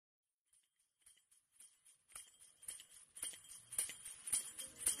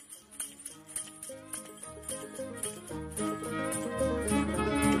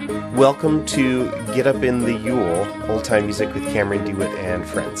welcome to Get Up in the Yule, old-time music with Cameron DeWitt and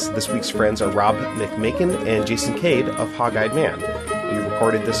friends. This week's friends are Rob McMakin and Jason Cade of Hog-Eyed Man. We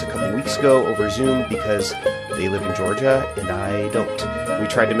recorded this a couple weeks ago over Zoom because they live in Georgia and I don't. We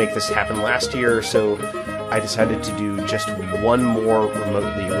tried to make this happen last year, so I decided to do just one more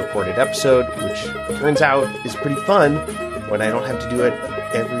remotely recorded episode, which turns out is pretty fun when I don't have to do it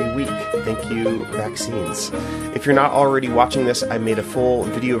every week. Thank you, vaccines. If you're not already watching this, I made a full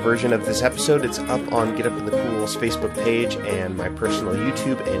video version of this episode. It's up on Get Up in the Cool's Facebook page and my personal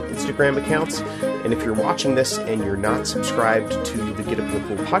YouTube and Instagram accounts. And if you're watching this and you're not subscribed to the Get Up in the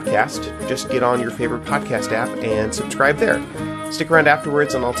Cool podcast, just get on your favorite podcast app and subscribe there. Stick around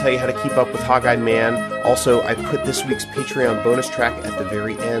afterwards and I'll tell you how to keep up with Hog-Eyed Man. Also, I put this week's Patreon bonus track at the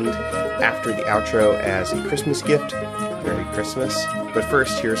very end after the outro as a Christmas gift. Merry Christmas. But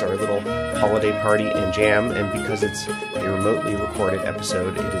first, here's our little holiday party and jam, and because it's a remotely recorded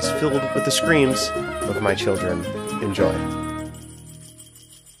episode, it is filled with the screams of my children. Enjoy.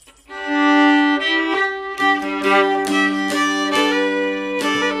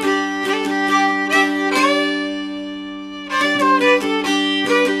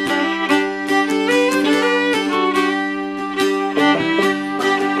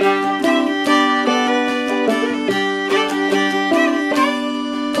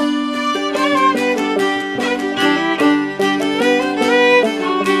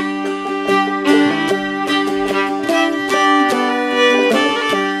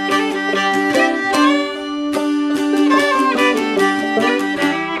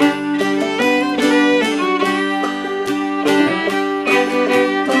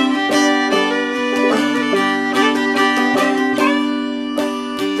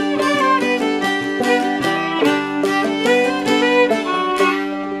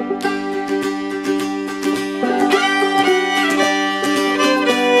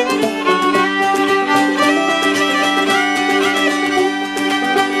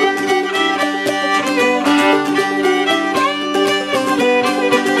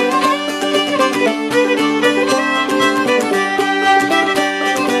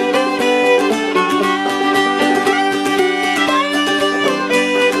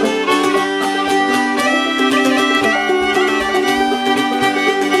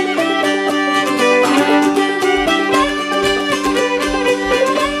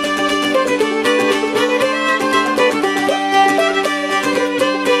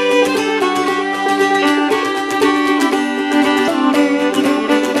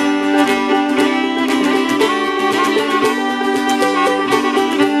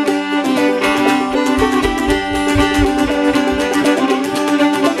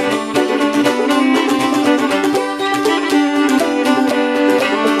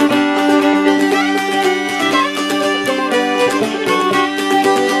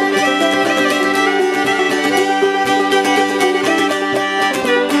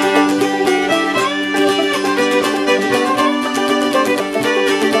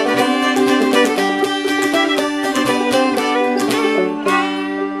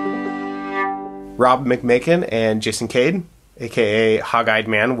 Rob McMakin and Jason Cade, a.k.a. Hog-Eyed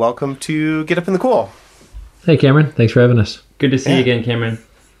Man. Welcome to Get Up in the Cool. Hey, Cameron. Thanks for having us. Good to see you again, Cameron.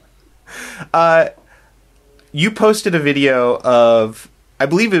 You posted a video of, I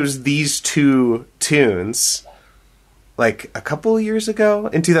believe it was these two tunes, like a couple of years ago,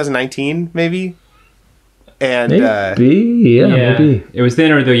 in 2019, maybe? And maybe. Maybe. It was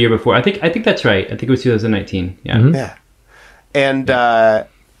then or the year before. I think that's right. I think it was 2019. Yeah. Mm-hmm. Yeah. And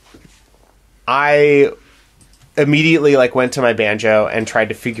I immediately went to my banjo and tried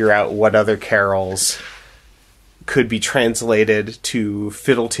to figure out what other carols could be translated to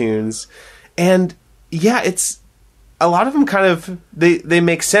fiddle tunes. And yeah, it's a lot of them kind of they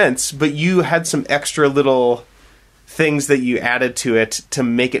make sense, but you had some extra little things that you added to it to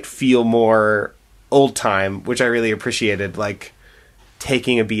make it feel more old time, which I really appreciated, like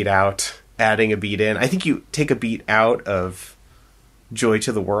taking a beat out, adding a beat in. I think you take a beat out of Joy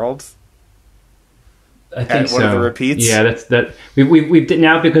to the World. I think so. One of the repeats. Yeah, that's that. We've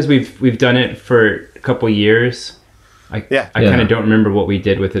now, because we've done it for a couple years. I kind of don't remember what we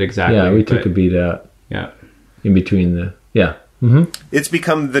did with it exactly. Yeah, we took a beat out. Yeah, in between the Mm-hmm. It's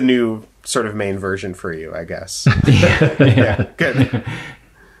become the new sort of main version for you, I guess. yeah, good.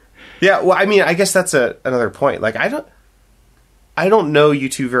 Yeah, well, I mean, I guess that's another point. Like, I don't know you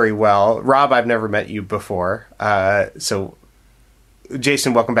two very well. Rob, I've never met you before. So,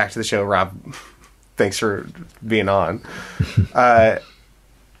 Jason, welcome back to the show. Rob, thanks for being on.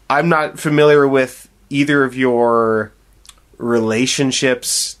 I'm not familiar with either of your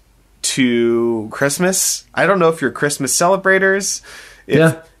relationships to Christmas. I don't know if you're Christmas celebrators.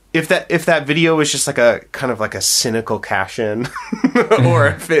 if that video was just like a kind of like a cynical cash-in, or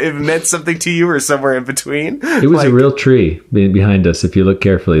if it meant something to you, or somewhere in between. It was a real tree behind us. If you look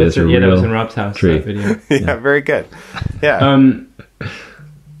carefully, there's a real that was in Rob's house. Tree. That video. Yeah, very good. Yeah.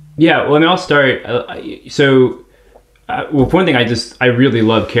 Yeah. Well, I mean, I'll start. Well, for one thing, I really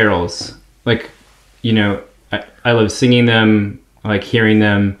love carols. Like, you know, I love singing them. I like hearing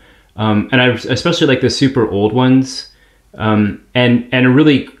them, and I especially like the super old ones. And a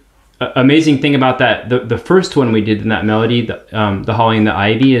really amazing thing about that, the first one we did in that melody, the Holly and the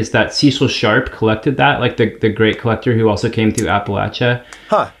Ivy, is that Cecil Sharp collected that, like the great collector who also came through Appalachia.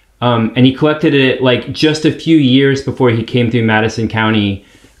 Huh. And he collected it like just a few years before he came through Madison County,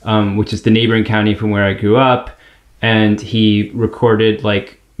 which is the neighboring county from where I grew up. And he recorded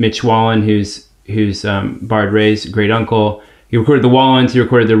like Mitch Wallen, who's Bard Ray's great uncle. He recorded the Wallens, he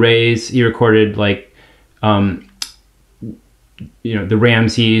recorded the Rays, he recorded like, you know, the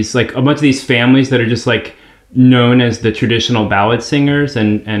Ramseys, like a bunch of these families that are just like known as the traditional ballad singers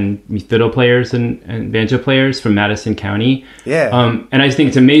and fiddle players and banjo players from Madison County. Yeah. And I just think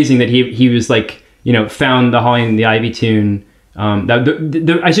it's amazing that he was like, you know, found the Holly and the Ivy tune.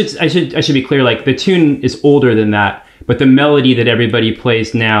 I should be clear, like the tune is older than that, but the melody that everybody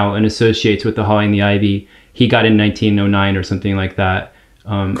plays now and associates with the Holly and the Ivy, he got in 1909 or something like that.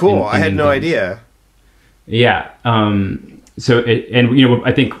 Cool. I had no idea. Yeah. So you know,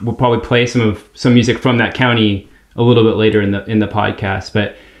 I think we'll probably play some music from that county a little bit later in the podcast.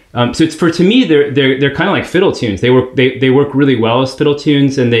 But so it's to me they're kind of like fiddle tunes. They work really well as fiddle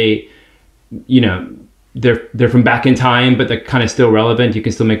tunes, and they, you know, they're from back in time, but they're kind of still relevant. You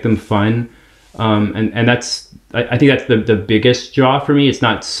can still make them fun, and that's I think that's the biggest draw for me. It's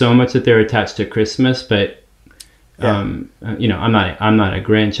not so much that they're attached to Christmas, but you know, I'm not a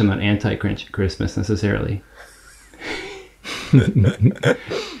Grinch. I'm not anti-Grinch at Christmas necessarily.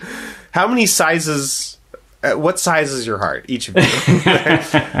 How many sizes? What size is your heart? Each of you.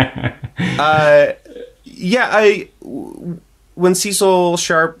 When Cecil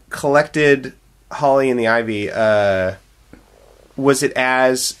Sharp collected Holly and the Ivy, was it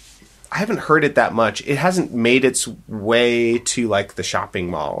as? I haven't heard it that much. It hasn't made its way to like the shopping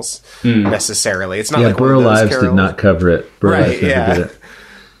malls necessarily. It's not like Burl Ives did not cover it. Burl Ives never did it.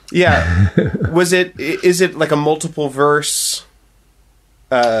 Yeah. Is it like a multiple verse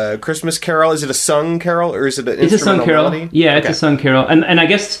Christmas carol? Is it a sung carol, or is it an instrumental melody? Yeah, it's a sung carol. And I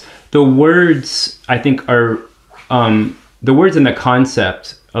guess the words, I think, are the words and the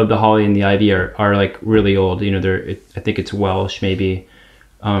concept of the Holly and the Ivy are like really old. You know, I think it's Welsh, maybe.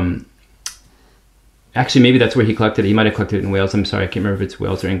 Actually, maybe that's where he collected it. He might have collected it in Wales. I'm sorry, I can't remember if it's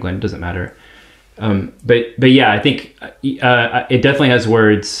Wales or England. It doesn't matter. But yeah, I think it definitely has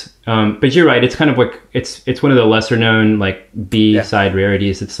words. But you're right. It's kind of like it's one of the lesser known like B-side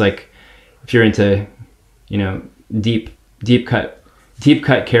rarities. It's like if you're into, you know, deep cut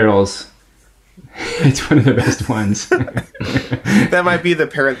carols, it's one of the best ones. That might be the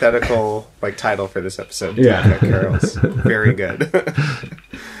parenthetical like title for this episode. Yeah, Deep cut carols. Very good.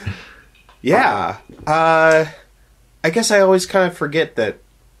 Yeah. I guess I always kind of forget that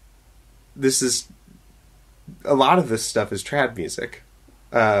a lot of this stuff is trad music.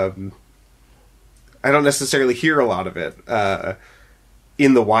 I don't necessarily hear a lot of it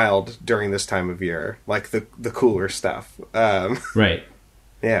in the wild during this time of year, like the cooler stuff. Right.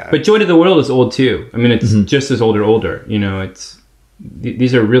 Yeah. But Joy to the World is old too. I mean, it's just as old or older. You know,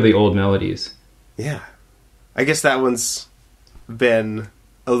 these are really old melodies. Yeah. I guess that one's been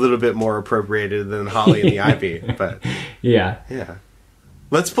a little bit more appropriated than Holly and the Ivy, but yeah.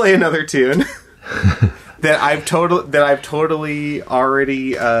 Let's play another tune that I've totally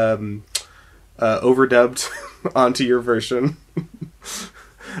already overdubbed onto your version.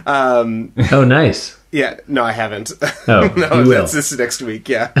 Oh, nice. Yeah, no, I haven't. Oh, no, you will. This next week.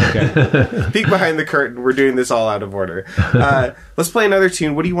 Yeah. Okay. Peek behind the curtain. We're doing this all out of order. Let's play another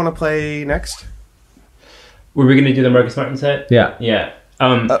tune. What do you want to play next? Were we going to do the Marcus Martin set? Yeah. Yeah.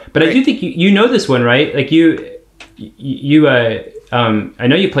 But I do think you know this one, right? Like you I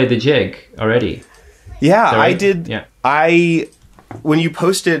know you played the jig already. Yeah, right? I did. Yeah. When you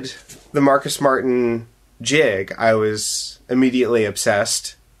posted the Marcus Martin jig, I was immediately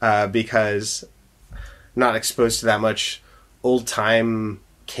obsessed because I'm not exposed to that much old time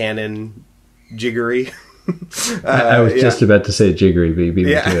canon jiggery. I was just about to say jiggery, but you beat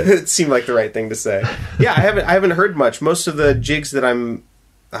me to it. It seemed like the right thing to say. Yeah, I haven't heard much. Most of the jigs that I'm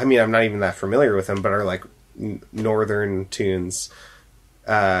not even that familiar with them, but are like northern tunes.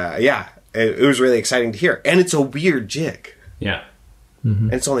 It was really exciting to hear, and it's a weird jig. Yeah,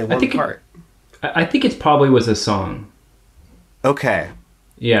 and it's only one part. I think it probably was a song. Okay.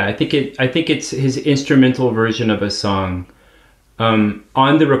 Yeah, I think it's his instrumental version of a song. On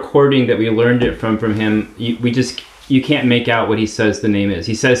the recording that we learned it from him, you can't make out what he says the name is.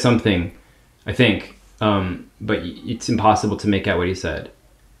 He says something, I think, but it's impossible to make out what he said.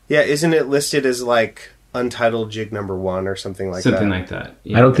 Yeah, isn't it listed as like Untitled Jig Number 1 or something like that? Something like that.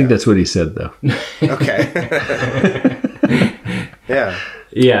 Yeah. I don't think that's what he said, though. Okay. Yeah.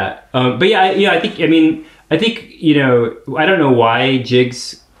 Yeah. But I think, you know, I don't know why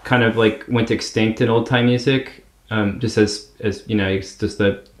jigs kind of like went extinct in old time music. Just as you know, it's just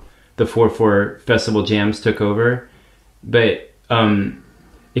the 4/4 festival jams took over. But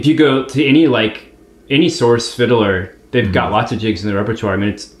if you go to any source fiddler, they've got lots of jigs in their repertoire. I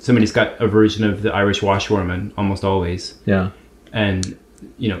mean, somebody's got a version of the Irish Washerwoman almost always. Yeah. And,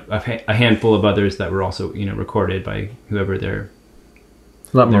 you know, a handful of others that were also, you know, recorded by whoever they're.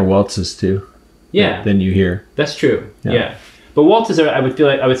 A lot more waltzes too. Yeah. Than you hear. That's true. Yeah. But waltzes are, I would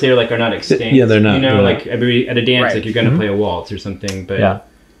say are not extinct. Yeah, they're not. You know, they're like every at a dance, right. like you're going to play a waltz or something. But yeah.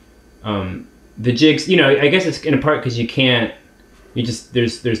 The jigs, you know, I guess it's in part because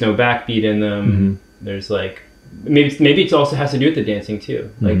there's no backbeat in them. Mm-hmm. There's like maybe it also has to do with the dancing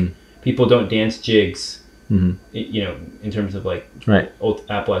too. Like people don't dance jigs, you know, in terms of like old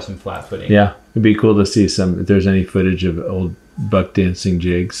Appalachian flat footing. Yeah, it'd be cool to see if there's any footage of old buck dancing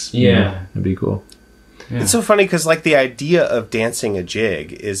jigs. Yeah, that'd be cool. Yeah. It's so funny because like the idea of dancing a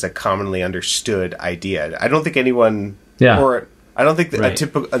jig is a commonly understood idea. I don't think anyone, or I don't think a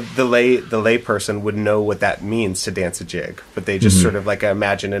typical the lay person would know what that means to dance a jig, but they just sort of like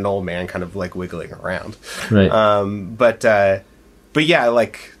imagine an old man kind of like wiggling around. Right. But yeah,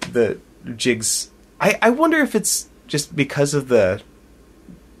 like the jigs. I wonder if it's just because of the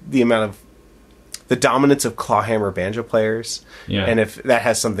amount of the dominance of clawhammer banjo players, and if that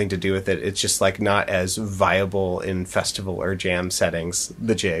has something to do with it. It's just like not as viable in festival or jam settings,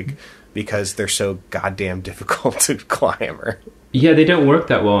 the jig, because they're so goddamn difficult to clawhammer. Yeah, they don't work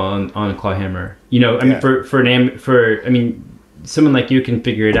that well on a clawhammer. You know, I mean, someone like you can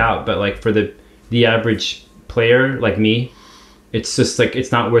figure it out, but like for the average player like me, it's just like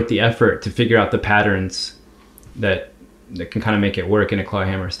it's not worth the effort to figure out the patterns that can kind of make it work in a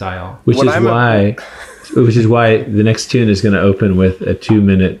clawhammer style. Which is why the next tune is going to open with a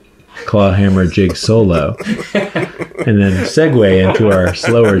 2-minute clawhammer jig solo, and then segue into our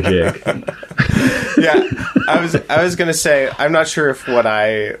slower jig. Yeah, I was going to say I'm not sure if what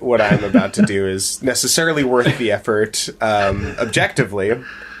I'm about to do is necessarily worth the effort objectively,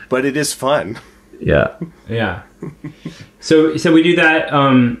 but it is fun. Yeah. So we do that.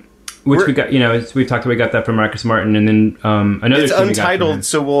 Which we got, you know, we've talked about. We got that from Marcus Martin, and then another. It's untitled,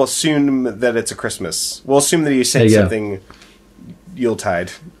 so we'll assume that it's a Christmas. We'll assume that he sang something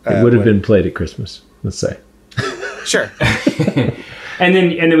Yuletide. It would have been played at Christmas, let's say. Sure. and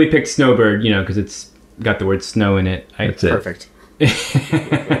then we picked Snowbird, you know, because it's got the word snow in it. That's it. Perfect.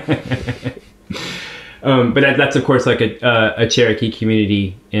 But that's of course like a Cherokee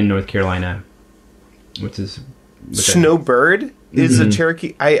community in North Carolina, which is Snowbird. Is a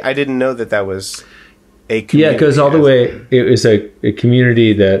Cherokee? I didn't know that was a community. Yeah, it goes all the way. It was a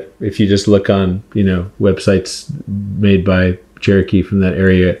community that if you just look on, you know, websites made by Cherokee from that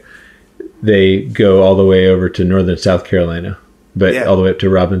area, they go all the way over to northern South Carolina, but all the way up to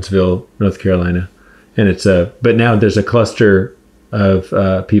Robbinsville, North Carolina. And but now there's a cluster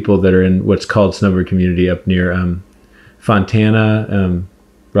of people that are in what's called Snowbird Community up near Fontana,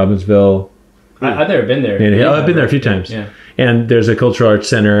 Robbinsville. I've never been there. I've been there a few times. Yeah. And there's a cultural arts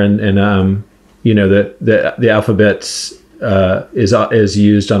center, and you know, the alphabets is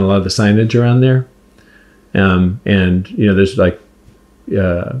used on a lot of the signage around there. And you know, there's like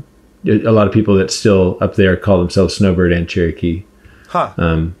a lot of people that still up there call themselves Snowbird and Cherokee. Huh.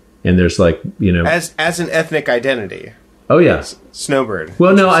 And there's like, you know, as an ethnic identity. Oh yeah, Snowbird.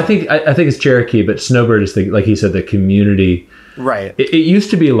 Well, no, I think it's Cherokee, but Snowbird is like he said, the community. Right. It used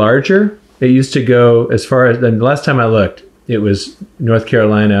to be larger. It used to go as far as the last time I looked. It was North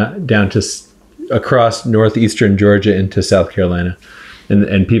Carolina down to across northeastern Georgia into South Carolina,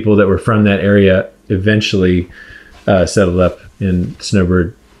 and people that were from that area eventually settled up in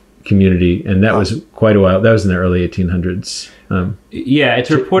Snowbird Community, and that was quite a while. That was in the early 1800s. Yeah, it's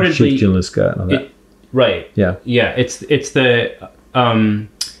reportedly Chief Jim Scott. All that. Right. Yeah. It's the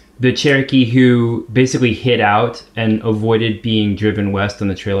Cherokee who basically hid out and avoided being driven west on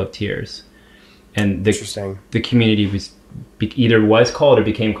the Trail of Tears, and the community was called or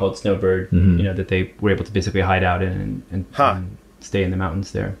became called Snowbird. You know, that they were able to basically hide out in and stay in the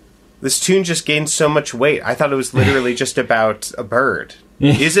mountains there. This tune just gained so much weight. I thought it was literally just about a bird.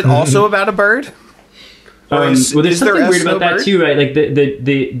 Is it also about a bird? Well, there's something weird about that too, right? Like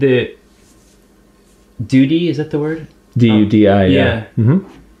the duty, is that the word? D-U-D-I, yeah. Mm-hmm.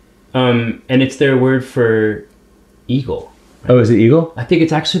 And it's their word for eagle. Right? Oh, is it eagle? I think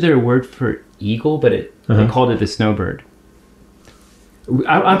it's actually their word for eagle, but they called it the snowbird.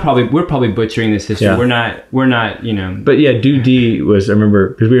 We're probably butchering this history. Yeah. We're not, you know. But yeah, Doo-dee was, I remember,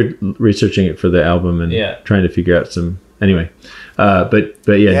 because we were researching it for the album and trying to figure out some, anyway. But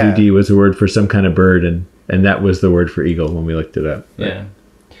yeah, Doo-dee was a word for some kind of bird, and that was the word for eagle when we looked it up. Right? Yeah.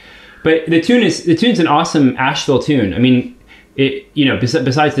 But the tune's an awesome Asheville tune. I mean, it, you know,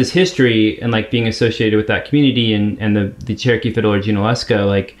 besides this history and like being associated with that community and the Cherokee fiddler Gino Lesko,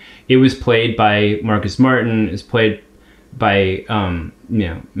 like it was played by Marcus Martin, it was played by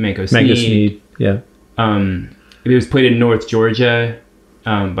Manco Sneed. Yeah. It was played in North Georgia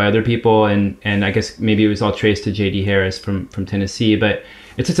by other people, and I guess maybe it was all traced to J.D. Harris from Tennessee. But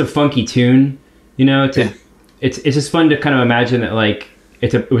it's just a funky tune, you know. It's just fun to kind of imagine that like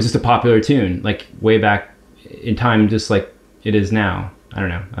it was just a popular tune like way back in time, just like it is now. I don't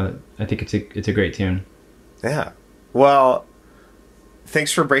know. I think it's a great tune. Yeah. Well,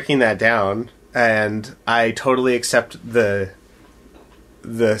 thanks for breaking that down. And I totally accept the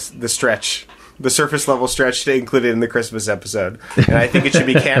stretch, the surface level stretch to include it in the Christmas episode. And I think it should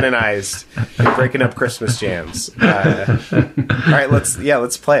be canonized in breaking up Christmas jams. All right,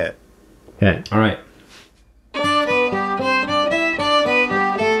 let's play it. Okay. All right.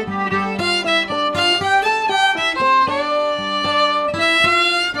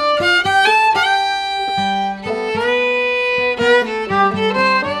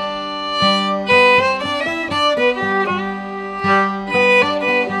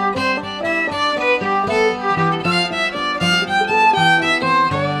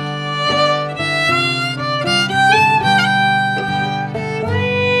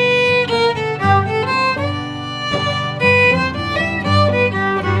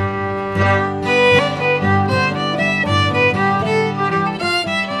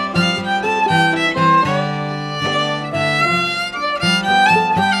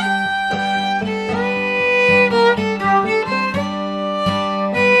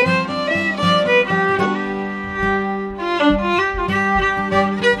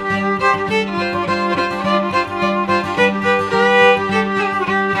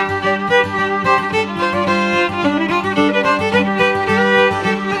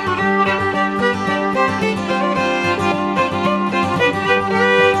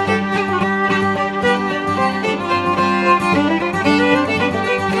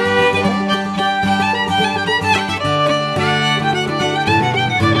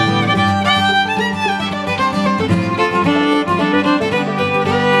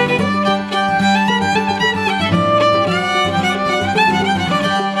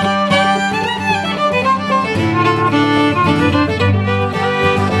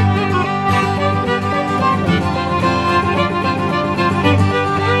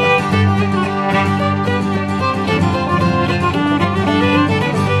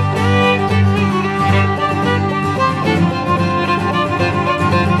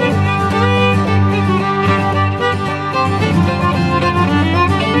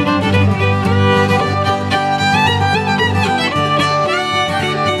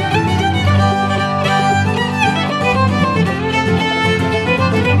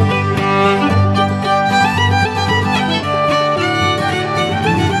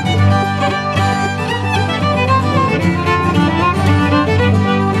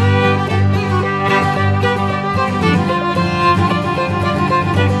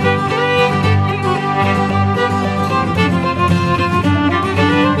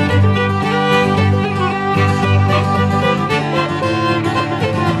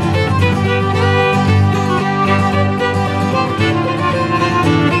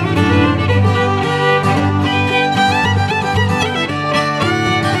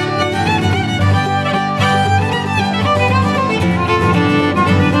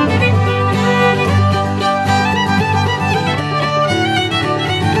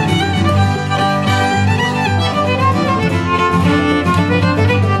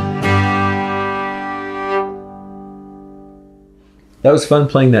 That was fun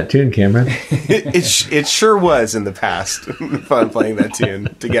playing that tune, Cameron. It sure was in the past. Fun playing that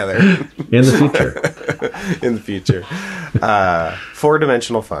tune together. In the future. In the future.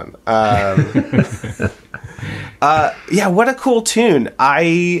 4-dimensional fun. Yeah, what a cool tune.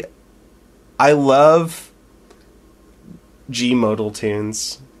 I love G modal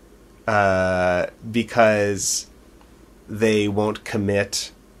tunes because they won't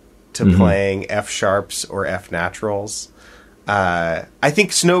commit to playing F sharps or F naturals. I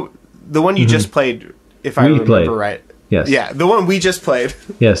think the one you just played if I remember right. Yes. Yeah, the one we just played.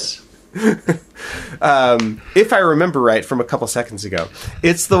 Yes. If I remember right from a couple seconds ago,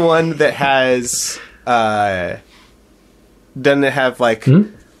 it's the one that has doesn't it have like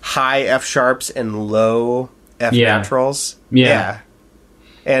high F sharps and low F naturals? Yeah.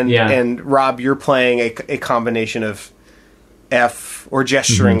 And Rob, you're playing a combination of F or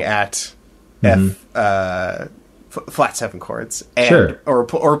gesturing at F flat 7 chords, and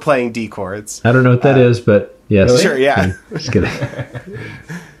or playing D chords. I don't know what that is, but yes, really? Sure, yeah. Just kidding.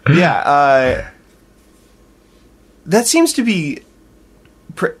 Yeah, that seems to be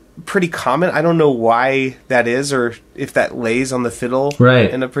pretty common. I don't know why that is, or if that lays on the fiddle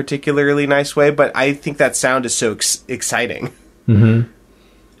in a particularly nice way, but I think that sound is so exciting. Mm-hmm.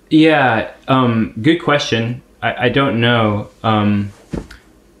 Yeah, good question. I don't know.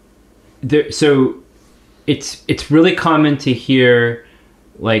 So it's really common to hear,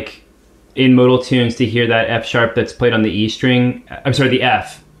 like, in modal tunes, to hear that F sharp that's played on the E string. I'm sorry, the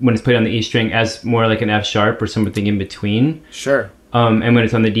F, when it's played on the E string, as more like an F sharp or something in between. Sure. And when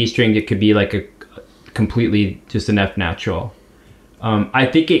it's on the D string, it could be like a completely just an F natural. I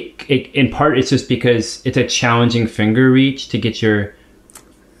think it in part it's just because it's a challenging finger reach to get your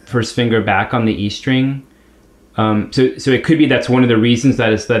first finger back on the E string. So it could be that's one of the reasons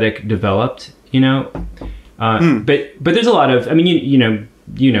that aesthetic developed, you know. But there's a lot of, I mean,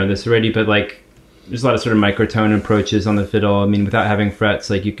 you know this already, but like there's a lot of sort of microtone approaches on the fiddle. I mean, without having frets,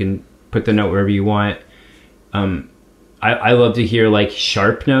 like you can put the note wherever you want. I love to hear like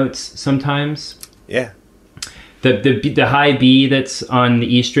sharp notes sometimes. Yeah. The high B that's on the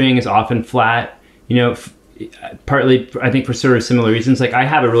E string is often flat, you know, partly I think for sort of similar reasons. Like I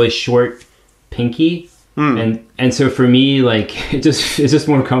have a really short pinky, and so for me, like it's just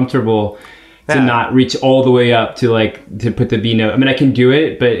more comfortable to not reach all the way up to put the B note. I mean, I can do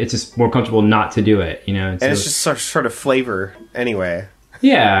it, but it's just more comfortable not to do it, you know. And it's just sort of flavor anyway.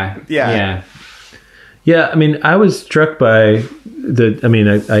 Yeah. I mean, I was struck by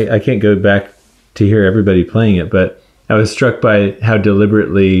I can't go back to hear everybody playing it, but I was struck by how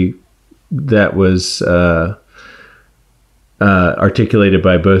deliberately that was articulated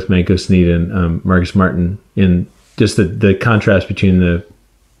by both Manco Sneed and Marcus Martin in just the contrast between the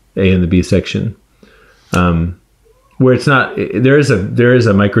A and the B section, where it's not, there is a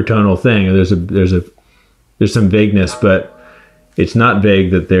microtonal thing. There's some vagueness, but it's not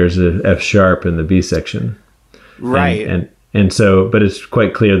vague that there's a F sharp in the B section. Right. And so, but it's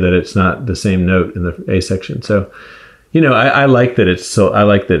quite clear that it's not the same note in the A section. So, you know, I like that I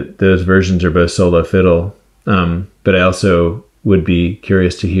like that those versions are both solo fiddle. But I also would be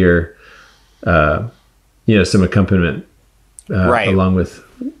curious to hear, some accompaniment, along with,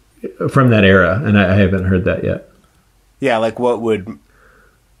 from that era. And I haven't heard that yet. Yeah. Like what would,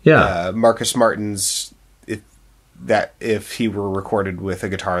 Marcus Martin's, if he were recorded with a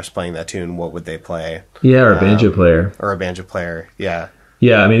guitarist playing that tune, what would they play? Yeah, or a banjo player. Yeah.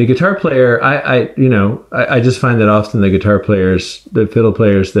 Yeah, I mean, a guitar player, I just find that often the guitar players, the fiddle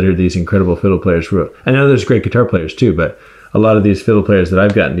players that are these incredible fiddle players, I know there's great guitar players too, but a lot of these fiddle players that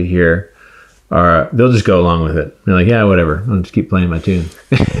I've gotten to hear they'll just go along with it. They're like, yeah, whatever, I'll just keep playing my tune.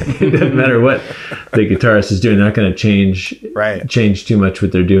 It doesn't matter what the guitarist is doing. They're not going to change too much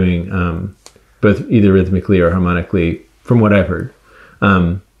what they're doing, both either rhythmically or harmonically, from what I've heard.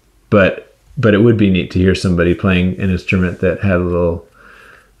 But it would be neat to hear somebody playing an instrument that had a little,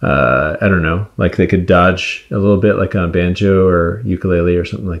 I don't know, like they could dodge a little bit, like on a banjo or ukulele or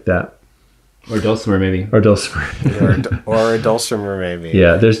something like that. Or dulcimer, maybe. or a dulcimer, maybe.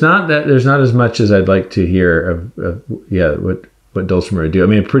 Yeah, there's not as much as I'd like to hear of what dulcimer would do. I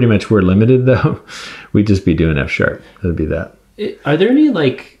mean, pretty much we're limited though. We'd just be doing F sharp. That'd be that. Are there any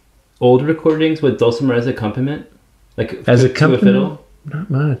like old recordings with dulcimer as accompaniment, like as accompaniment to a fiddle?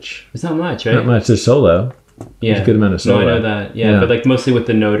 Not much. It's not much, right? Not much. There's solo. Yeah, there's a good amount of solo. No, I know that. Yeah, but like mostly with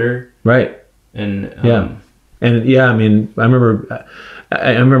the noter. Right. And I mean, I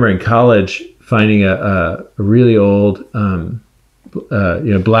remember in college finding a really old,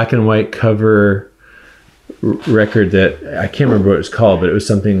 black and white cover record that I can't remember what it was called, but it was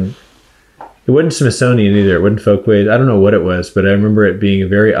something. It wasn't Smithsonian either. It wasn't Folkways. I don't know what it was, but I remember it being a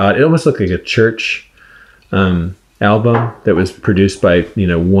very odd. It almost looked like a church album that was produced by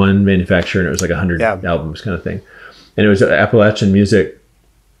one manufacturer, and it was like 100 albums kind of thing. And it was Appalachian music,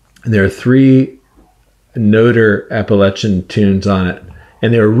 and there are 3 noter Appalachian tunes on it,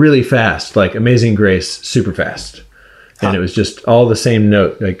 and they were really fast, like Amazing Grace, super fast. And it was just all the same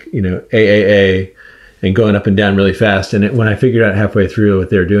note, like A, and going up and down really fast. And when I figured out halfway through what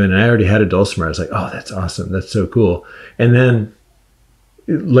they were doing, and I already had a dulcimer, I was like, oh, that's awesome, that's so cool. And then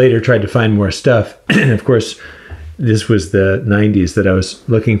later tried to find more stuff. And of course, this was the 90s that I was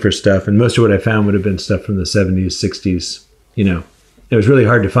looking for stuff. And most of what I found would have been stuff from the 70s, 60s. You know, it was really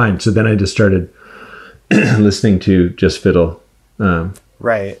hard to find. So then I just started listening to just fiddle,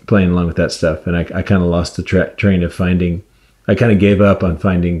 playing along with that stuff. And I kind of lost the train of finding, I kind of gave up on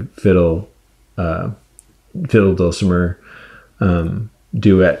finding fiddle dulcimer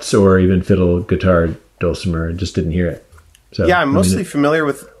duets or even fiddle guitar dulcimer, and just didn't hear it. So yeah, I'm mostly familiar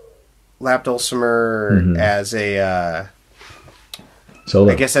with lap dulcimer as a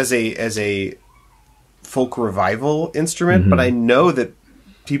solo. I guess as a folk revival instrument, but I know that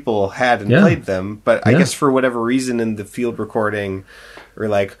people had and played them, but I guess for whatever reason in the field recording or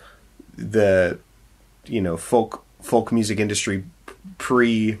like the folk music industry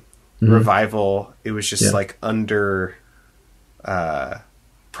pre revival, it was just like under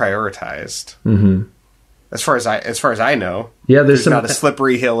prioritized. As far as I know, there's not a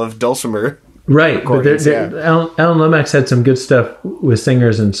slippery hill of dulcimer. Right, but Alan Lomax had some good stuff with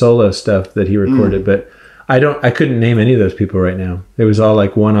singers and solo stuff that he recorded, but I couldn't name any of those people right now. It was all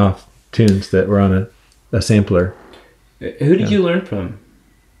like one-off tunes that were on a sampler. Who did you learn from?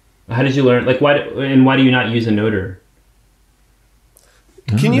 How did you learn? Like, why do you not use a noter?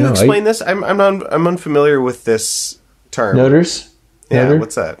 Can you explain this? I'm unfamiliar with this term. Noters? Yeah, Noter?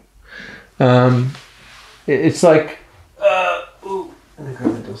 what's that? It's like let me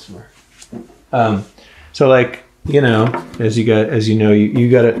grab my dulcimer. So like, you've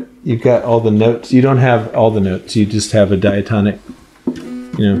got all the notes. You don't have all the notes. You just have a diatonic,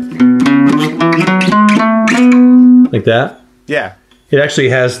 like that. Yeah. It actually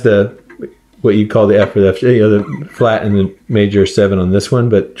has what you call the F or the flat and the major 7 on this one,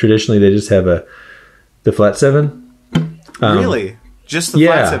 but traditionally they just have the flat 7. Really? Just the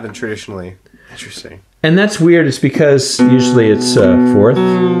flat 7 traditionally. Interesting. And that's weird. It's because usually it's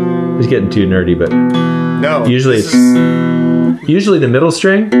 4th. It's getting too nerdy, but no. Usually usually the middle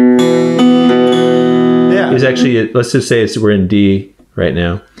string. Yeah. Is actually, let's just say we're in D right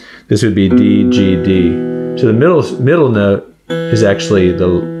now. This would be D, G, D. So the middle note is actually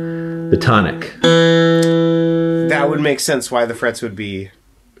the tonic. That would make sense why the frets would be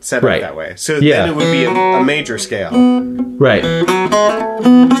set up that way. So then it would be a major scale. Right.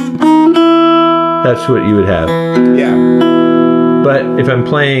 That's what you would have. Yeah. But if I'm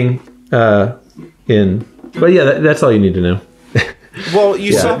playing that's all you need to know. Well,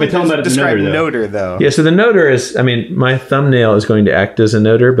 you still describe noter, though. Yeah, so the noter is, my thumbnail is going to act as a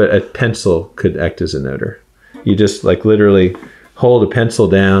noter, but a pencil could act as a noter. You just like literally hold a pencil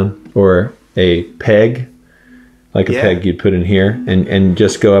down or a peg, like a peg you'd put in here, and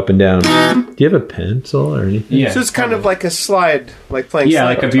just go up and down. Do you have a pencil or anything? Yeah. So it's kind of like a slide, like playing slide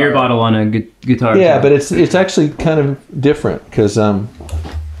like a beer bottle on a guitar. Yeah, but it's actually kind of different because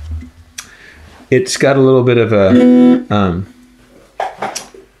it's got a little bit of a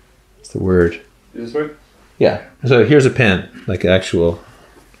what's the word? Does this work? Yeah. So here's a pen, like actual.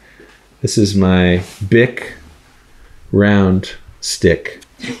 This is my Bic round stick.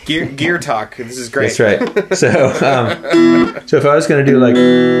 Gear talk. This is great. That's right. So if I was going to do like,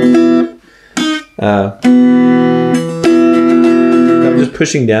 I'm just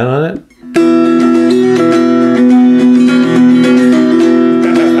pushing down on it.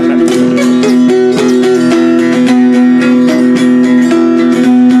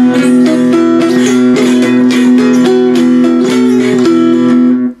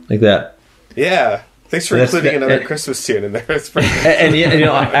 Like that. Yeah. Thanks for including another Christmas tune in there. That's pretty and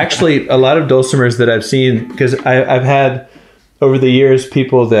actually, a lot of dulcimers that I've seen, because I've had over the years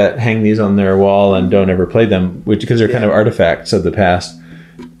people that hang these on their wall and don't ever play them, because they're kind of artifacts of the past.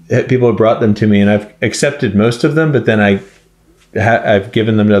 People have brought them to me, and I've accepted most of them, but then I've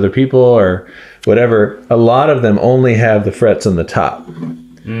given them to other people or whatever. A lot of them only have the frets on the top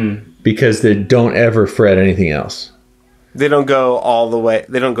because they don't ever fret anything else. They don't go all the way.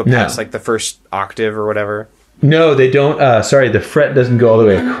 They don't go past like the first octave or whatever. No, they don't. The fret doesn't go all the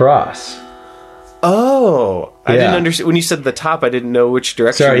way across. Oh, I didn't understand. When you said the top, I didn't know which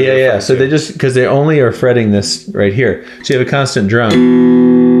direction. Sorry, yeah. So they just, because they only are fretting this right here. So you have a constant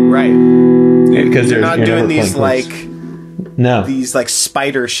drum. Right. Because you're not doing these these like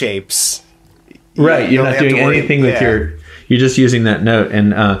spider shapes. Right. You're not doing anything with your. You're just using that note,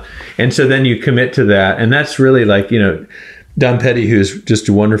 and so then you commit to that, and that's really like Don Petty, who's just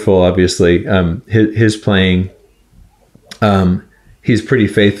wonderful. Obviously, his playing, he's pretty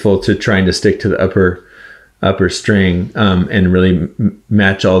faithful to trying to stick to the upper string and really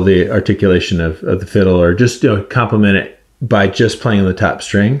match all the articulation of the fiddle, or just complement it by just playing on the top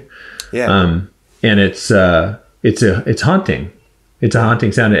string. Yeah, and it's haunting. It's a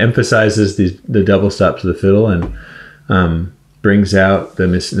haunting sound. It emphasizes the double stops of the fiddle and brings out the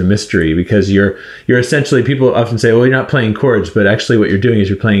mystery, because you're essentially, people often say, well, you're not playing chords, but actually what you're doing is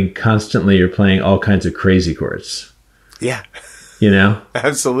you're playing constantly. You're playing all kinds of crazy chords. Yeah.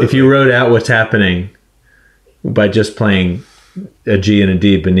 Absolutely. If you wrote out what's happening by just playing a G and a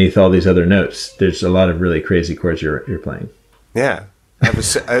D beneath all these other notes, there's a lot of really crazy chords you're playing. Yeah. I have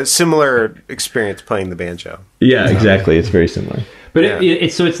a similar experience playing the banjo. Yeah, exactly. It's very similar. But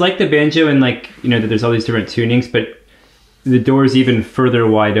it's like the banjo, and like, that there's all these different tunings, but the door's even further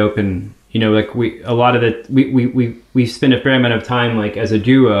wide open. Like we spend a fair amount of time, like as a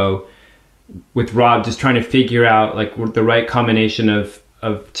duo with Rob, just trying to figure out like the right combination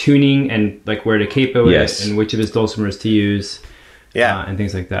of tuning and like where to capo it and which of his dulcimers to use, and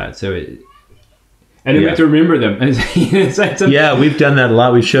things like that. So we have to remember them. We've done that a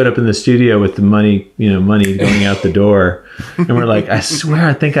lot. We showed up in the studio with the money going out the door, and we're like, I swear,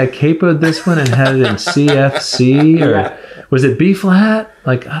 I think I capoed this one and had it in CFC, or was it B flat?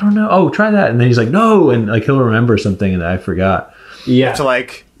 Like, I don't know. Oh, try that. And then he's like, no, and like he'll remember something that I forgot. Yeah, to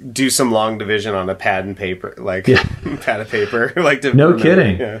like do some long division on a pad and paper, like pad of paper, like to no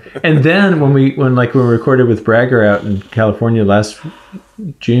kidding. Yeah. And then when we recorded with Bragger out in California last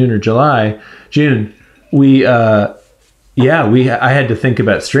June, we I had to think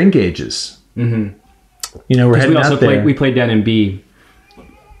about string gauges. Mm-hmm. We're heading out there. We played down in B.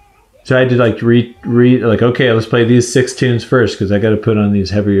 So I had to like read like, okay, let's play these 6 tunes first, because I got to put on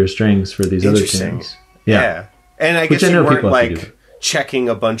these heavier strings for these other tunes. Yeah. And I guess you weren't like checking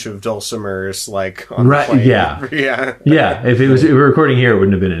a bunch of dulcimers like on the plane. Yeah. If we were recording here, it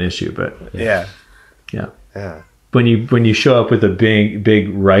wouldn't have been an issue, but yeah. When you show up with a big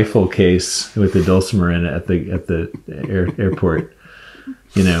rifle case with the dulcimer in it at the airport,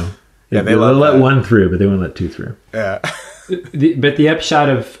 they'll let one through, but they won't let 2 through. Yeah. But the upshot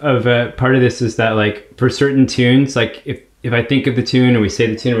of part of this is that, like, for certain tunes, like if I think of the tune or we say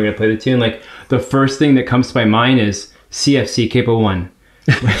the tune, we're gonna play the tune, like the first thing that comes to my mind is CFC Capo 1.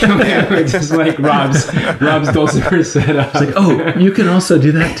 It's just like Rob's dulcimer setup. It's like, oh, you can also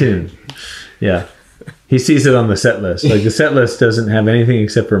do that tune. Yeah. He sees it on the set list. Like, the set list doesn't have anything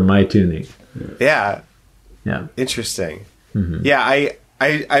except for my tuning. Yeah. Yeah. Interesting. Mm-hmm. Yeah,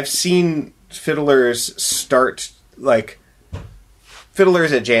 I've seen fiddlers start, like,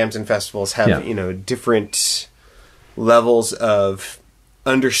 fiddlers at jams and festivals have, different levels of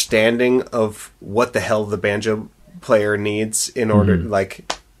understanding of what the hell the banjo player needs in order,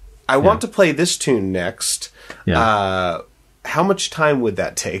 like, I want to play this tune next. Yeah. How much time would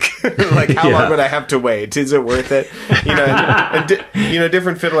that take? Like, how long would I have to wait? Is it worth it? And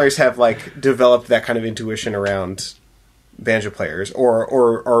different fiddlers have like developed that kind of intuition around banjo players,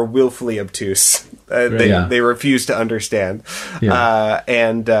 or are willfully obtuse. They refuse to understand. Yeah.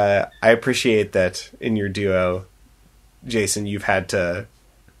 And I appreciate that in your duo, Jason, you've had to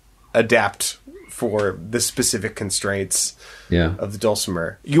adapt for the specific constraints of the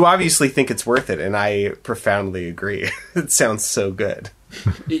dulcimer. You obviously think it's worth it, and I profoundly agree. It sounds so good.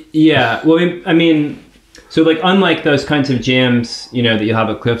 Yeah, well, I mean, so like, unlike those kinds of jams, that you'll have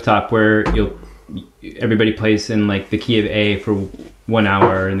at Clifftop where everybody plays in like the key of A for 1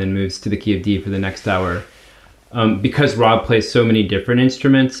 hour and then moves to the key of D for the next hour. Because Rob plays so many different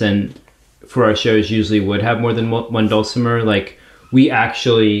instruments, and for our shows usually would have more than one dulcimer, like we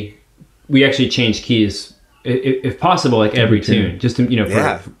actually change keys if possible, like every tune, just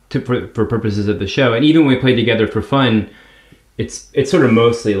to, for purposes of the show. And even when we play together for fun, it's sort of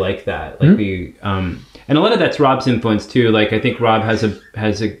mostly like that. Like and a lot of that's Rob's influence too. Like, I think Rob has a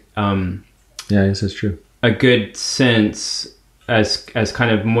yes, that's true, a good sense as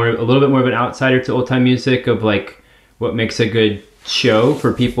kind of a little bit more of an outsider to old time music, of like what makes a good show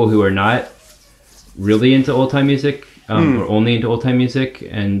for people who are not really into old time music. Or only into old time music,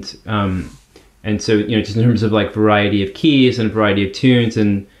 and so just in terms of like variety of keys and variety of tunes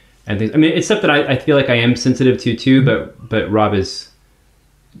and things. I mean, it's stuff that I feel like I am sensitive to too, but Rob is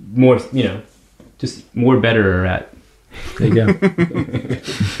more just more better at. There you go.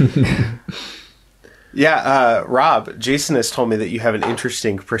 Yeah, Rob, Jason has told me that you have an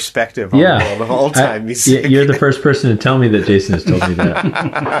interesting perspective on the world of old time music. You're the first person to tell me that Jason has told me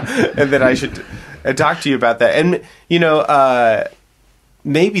that, and that I should talk to you about that. And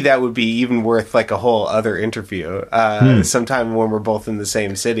maybe that would be even worth like a whole other interview sometime when we're both in the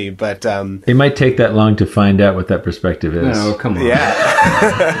same city. But it might take that long to find out what that perspective is. No, come on. Yeah.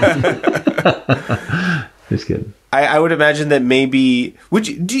 Just kidding. I would imagine that maybe would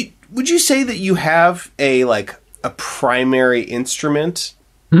you say that you have a primary instrument?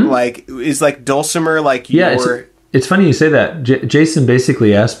 Like, is like dulcimer like your It's funny you say that. Jason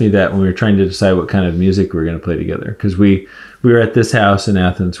basically asked me that when we were trying to decide what kind of music we were going to play together, because we were at this house in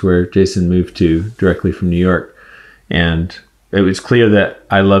Athens where Jason moved to directly from New York, and it was clear that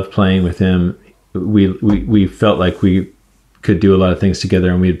I loved playing with him. We felt like we could do a lot of things together,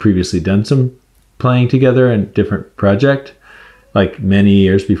 and we had previously done some playing together in a different project, like many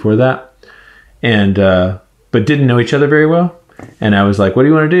years before that, and but didn't know each other very well. And I was like, what do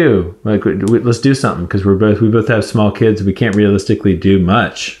you want to do? Like, let's do something, because we both have small kids. We can't realistically do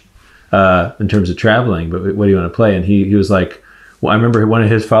much in terms of traveling, but what do you want to play? And he was like, well, I remember one of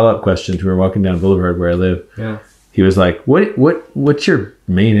his follow-up questions. We were walking down Boulevard where I live. Yeah. He was like, what's your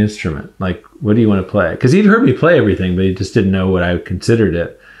main instrument? Like, what do you want to play? Because he'd heard me play everything, but he just didn't know what I considered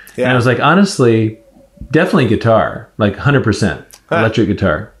it. Yeah. And I was like, honestly, definitely guitar, like 100% electric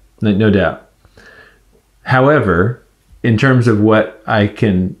guitar, no doubt. However, in terms of what I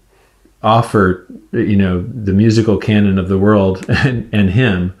can offer, the musical canon of the world and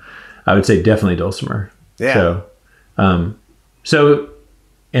him, I would say definitely dulcimer. Yeah. So,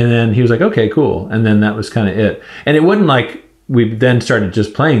 and then he was like, okay, cool. And then that was kind of it. And it wasn't like we then started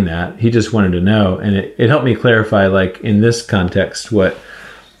just playing that. He just wanted to know. And it helped me clarify, like, in this context, what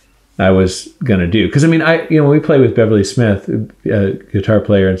I was going to do. Because, I mean, when we play with Beverly Smith, a guitar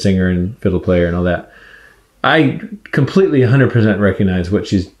player and singer and fiddle player and all that, I completely 100% recognize what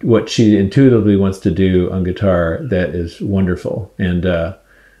she intuitively wants to do on guitar. That is wonderful. And I'm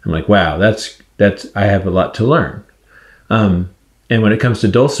like, wow, that's I have a lot to learn. And when it comes to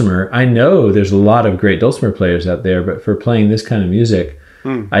dulcimer, I know there's a lot of great dulcimer players out there, but for playing this kind of music,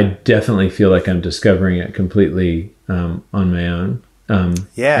 I definitely feel like I'm discovering it completely on my own. And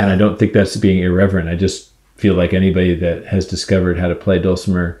I don't think that's being irreverent. I just feel like anybody that has discovered how to play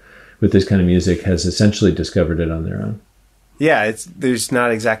dulcimer with this kind of music has essentially discovered it on their own. Yeah, there's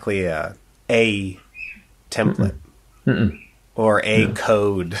not exactly a template or a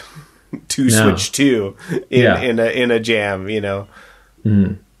code to switch to in a jam,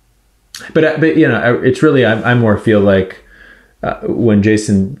 But it's really I more feel like when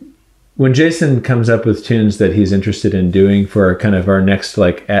Jason comes up with tunes that he's interested in doing for kind of our next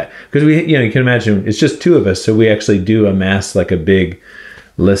because you can imagine it's just two of us, so we actually do amass like a big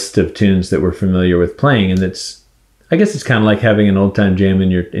list of tunes that we're familiar with playing, and I guess it's kind of like having an old time jam in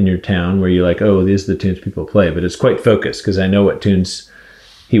your town where you're like, oh, these are the tunes people play, but it's quite focused because I know what tunes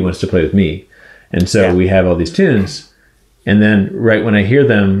he wants to play with me, and so we have all these tunes, and then right when I hear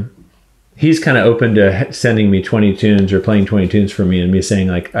them, he's kind of open to sending me 20 tunes or playing 20 tunes for me, and me saying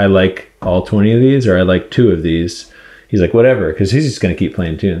like, I like all 20 of these or I like 2 of these. He's like, whatever, because he's just going to keep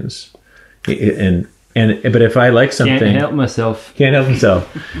playing tunes, but if I like something, can't help himself.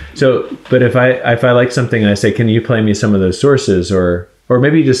 So, but if I like something and I say, can you play me some of those sources, or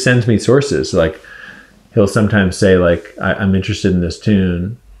maybe he just sends me sources. Like he'll sometimes say like, I'm interested in this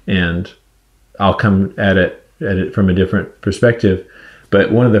tune, and I'll come at it from a different perspective.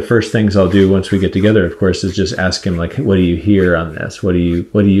 But one of the first things I'll do once we get together, of course, is just ask him like, what do you hear on this? What do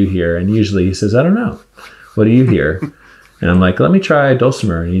you hear? And usually he says, I don't know. What do you hear? And I'm like, let me try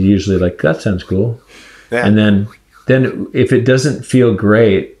dulcimer. And he's usually like, that sounds cool. Yeah. And then if it doesn't feel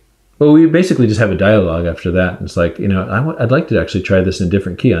great, well, we basically just have a dialogue after that. And it's like, I'd like to actually try this in a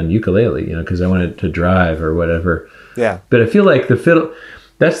different key on ukulele, because I want it to drive or whatever. Yeah. But I feel like the fiddle,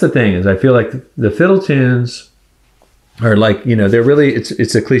 that's the thing, is I feel like the fiddle tunes are like, they're really,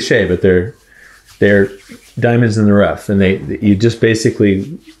 it's a cliche, but they're diamonds in the rough. And you just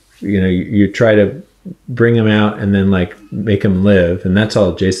basically, you try to bring them out and then like make them live. And that's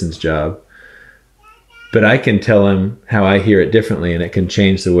all Jason's job. But I can tell him how I hear it differently, and it can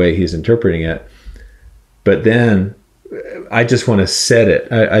change the way he's interpreting it. But then I just want to set it.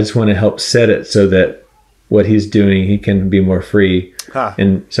 I just want to help set it so that what he's doing, he can be more free.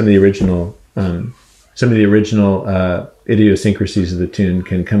 And some of the original idiosyncrasies of the tune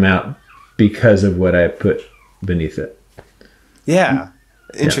can come out because of what I put beneath it. Yeah.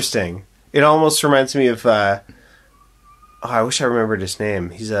 Interesting. It almost reminds me of, I wish I remembered his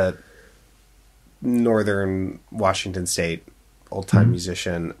name. He's a Northern Washington State old-time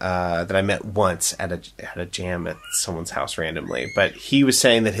musician that I met once at a jam at someone's house randomly. But he was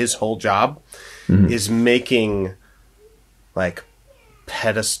saying that his whole job is making like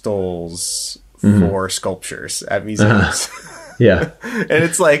pedestals for sculptures at museums. Yeah. And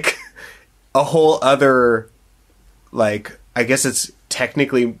it's like a whole other, like, I guess it's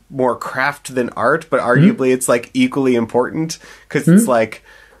technically more craft than art, but arguably it's like equally important, because it's like,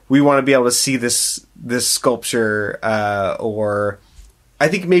 we want to be able to see this sculpture, or I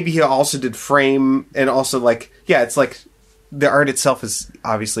think maybe he also did frame, and also like, it's like the art itself is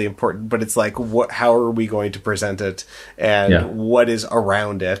obviously important, but it's like, how are we going to present it, and what is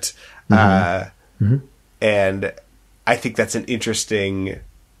around it? And I think that's an interesting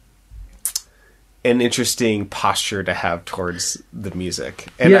posture to have towards the music.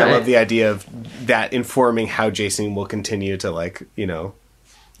 And I love the idea of that informing how Jason will continue to, like, you know,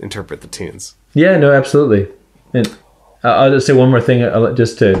 interpret the tunes. Yeah, no, absolutely. And I'll just say one more thing,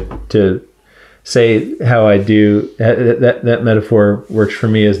 just to say how I do that metaphor works for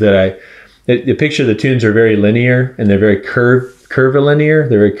me, is that the picture of the tunes are very linear, and they're very curvilinear.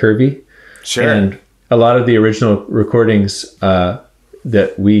 They're very curvy. Sure. And a lot of the original recordings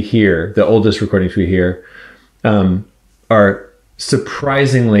that we hear, the oldest recordings we hear, are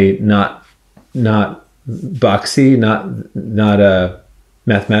surprisingly not boxy, not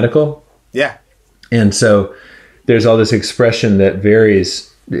mathematical. Yeah. And so there's all this expression that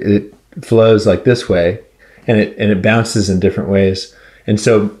varies. It flows like this way, and it bounces in different ways. And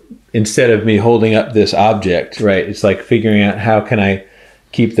so instead of me holding up this object, right, it's like figuring out how can I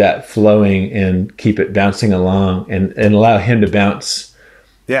keep that flowing and keep it bouncing along, and allow him to bounce.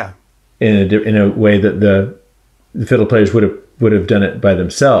 Yeah. In a way that the fiddle players would have done it by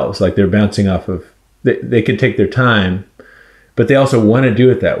themselves. Like they're bouncing off of, they could take their time, but they also want to do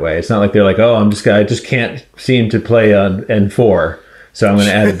it that way. It's not like they're like, oh, I just can't seem to play on N4, so I'm going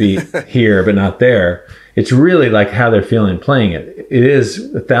to add a beat here, but not there. It's really like how they're feeling playing it. It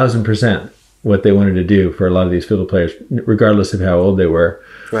is 1,000% what they wanted to do for a lot of these fiddle players, regardless of how old they were.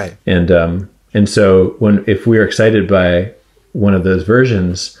 Right. And so if we are excited by one of those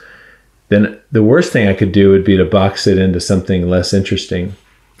versions, then the worst thing I could do would be to box it into something less interesting.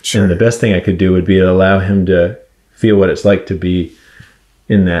 Sure. And the best thing I could do would be to allow him to feel what it's like to be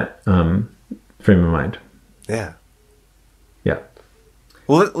in that frame of mind. Yeah. Yeah.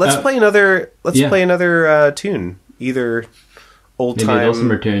 Well, let's play another. Play another tune, either old maybe time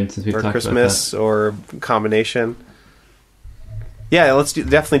Dulcimer tune, since we've or talked Christmas, about that. or combination. Yeah, let's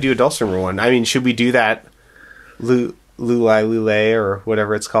definitely do a Dulcimer one. I mean, should we do that? Lulai Lule, or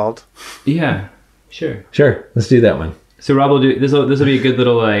whatever it's called. Yeah, sure. Sure, let's do that one. So Rob will do this. Will be a good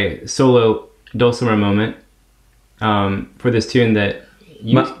little solo Dulcimer moment for this tune that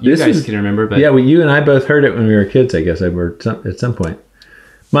you guys can remember. But yeah, you and I both heard it when we were kids. I guess at some point.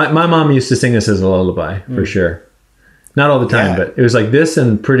 My mom used to sing this as a lullaby for sure. Not all the time, but it was like this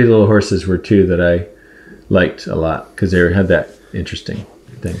and Pretty Little Horses were two that I liked a lot because they had that interesting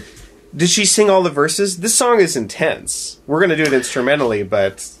thing. Did she sing all the verses? This song is intense. We're going to do it instrumentally,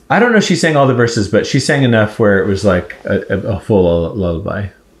 but... I don't know if she sang all the verses, but she sang enough where it was like a full lullaby.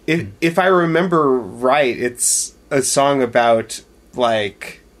 If I remember right, it's a song about,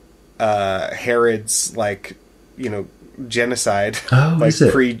 like, Herod's, like, you know, genocide. Oh, like is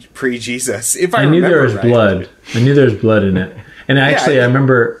it? Pre-Jesus. If I knew there was blood. I knew there was blood in it. And actually, I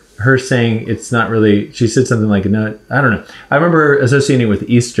remember her saying it's not really, she said something like, no, I don't know. I remember associating it with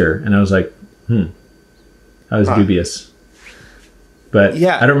Easter, and I was like, I was dubious. But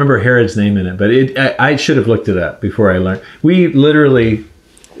I don't remember Herod's name in it, but I should have looked it up before I learned. We literally,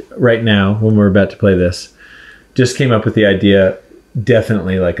 right now, when we're about to play this, just came up with the idea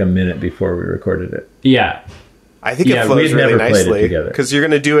definitely like a minute before we recorded it. Yeah. I think it flows really nicely because you're going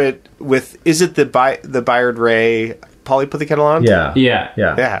to do it with, is it the Bayard Ray Polly Put the Kettle On? Yeah.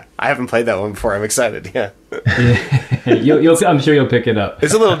 I haven't played that one before. I'm excited. Yeah. I'm sure you'll pick it up.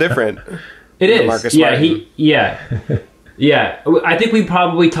 It's a little different. It is. Marcus Martin. Yeah. I think we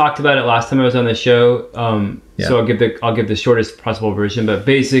probably talked about it last time I was on the show. So I'll give the shortest possible version. But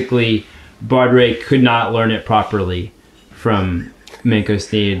basically, Bayard Ray could not learn it properly from Manco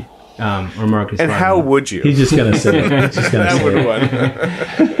Sneed or Marcus Martin. And how would you? He's just going to say it. That would have won.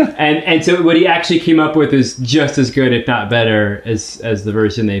 And so what he actually came up with is just as good, if not better, as the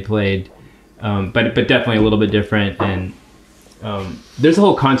version they played. But definitely a little bit different. And there's a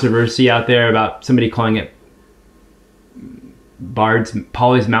whole controversy out there about somebody calling it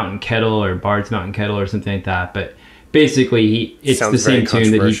Polly's Mountain Kettle or Bard's Mountain Kettle or something like that. But basically, it's the same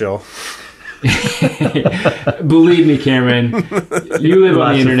tune that he... Believe me, Cameron, you live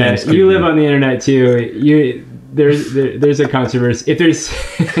on the internet. You live on the internet too. There's a controversy. If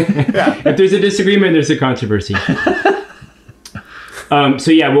there's a disagreement, there's a controversy. So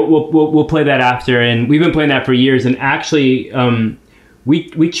yeah, we'll play that after, and we've been playing that for years. And actually,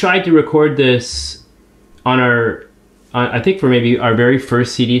 we tried to record this on I think for maybe our very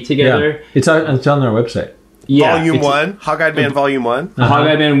first CD together. Yeah. It's on our website. Yeah, Volume 1, Hog-Eyed Man Volume 1.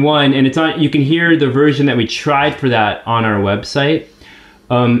 Hog-Eyed Man 1, and it's on. You can hear the version that we tried for that on our website.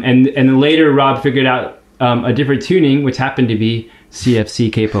 And later Rob figured out a different tuning, which happened to be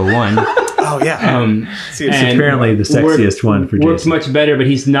CFC Capo 1. Oh yeah. It's apparently the sexiest one for works Jason. much better, but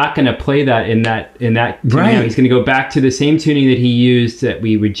he's not going to play that in that tuning. Right. He's going to go back to the same tuning that he used that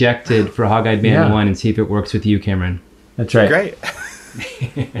we rejected for Hog-Eyed Man 1 and see if it works with you, Cameron. That's right. Great.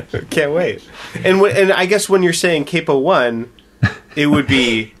 Can't wait. And I guess when you're saying Capo 1, it would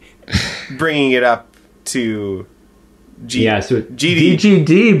be bringing it up to so GD.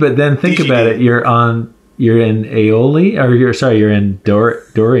 DGD, but then think DGD. about it. You're in Aeoli, or you're in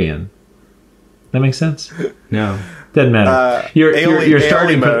Dorian. That makes sense? No. Doesn't matter. You're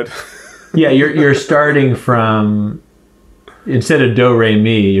starting mode. You're starting from, instead of do re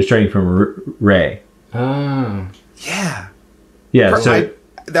mi, you're starting from re. Oh. Yeah. Yeah. So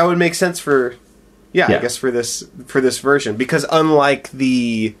that would make sense for, I guess for this version, because unlike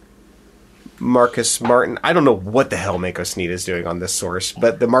the Marcus Martin, I don't know what the hell Mako Sneed is doing on this source,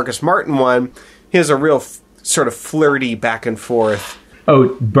 but the Marcus Martin one, he has a real sort of flirty back and forth.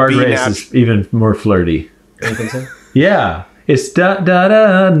 Oh, Bard Race is even more flirty. You think so? Yeah. It's da da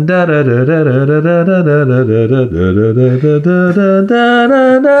da da da da da da da da da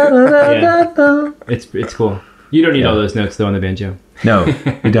da da. It's cool. You don't need all those notes though on the banjo. No,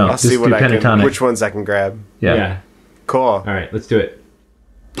 you don't. I'll see Just do pentatonic. which ones I can grab. Yeah. Cool. All right, let's do it.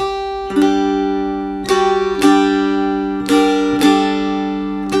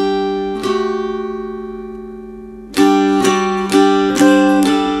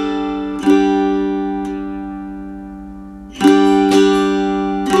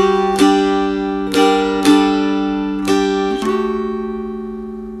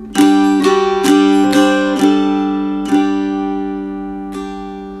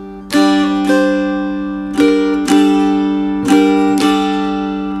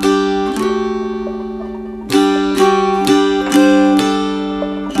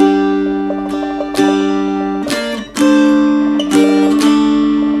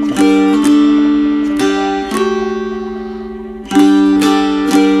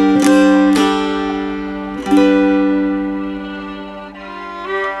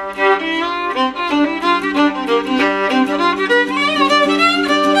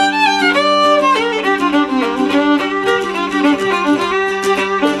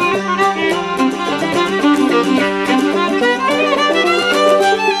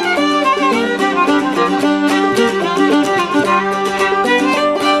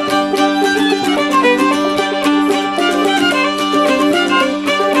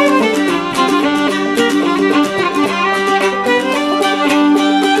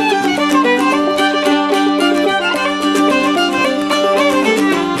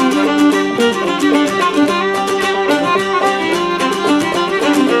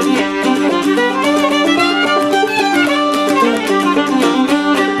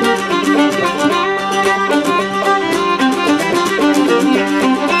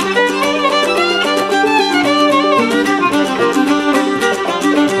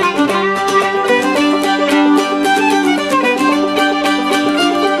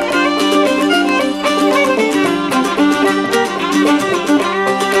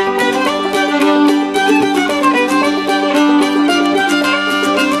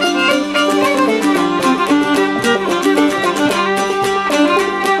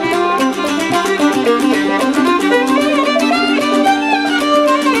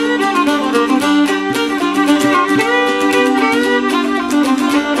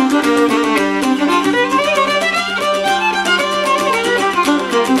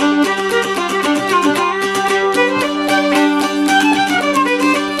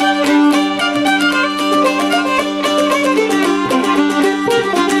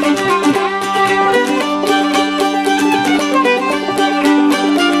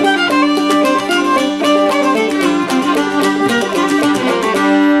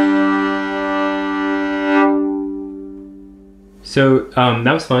 So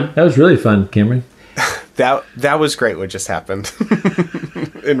that was fun. That was really fun, Cameron. That was great. What just happened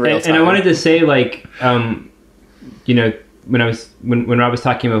in real time. And I wanted to say, like, you know, when Rob was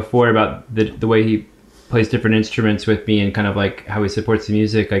talking before about the way he plays different instruments with me and kind of like how he supports the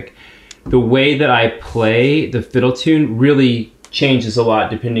music, like the way that I play the fiddle tune really changes a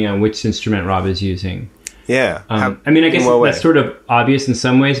lot depending on which instrument Rob is using. Yeah. I mean, I guess that's sort of obvious in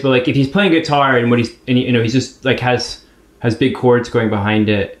some ways, but like if he's playing guitar and you know, he's just like has big chords going behind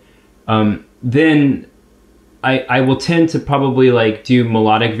it, then I will tend to probably like do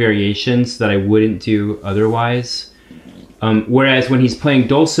melodic variations that I wouldn't do otherwise. Whereas when he's playing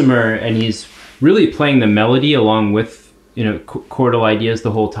dulcimer and he's really playing the melody along with, you know, chordal ideas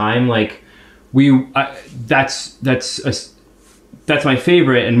the whole time, like that's my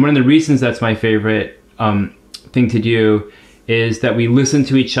favorite. And one of the reasons that's my favorite thing to do is that we listen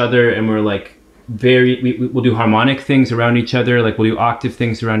to each other, and we're like we'll do harmonic things around each other, like we'll do octave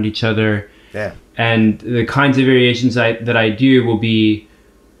things around each other. Yeah. And the kinds of variations that I do will be,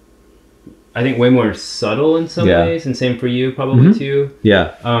 I think, way more subtle in some ways, and same for you probably too.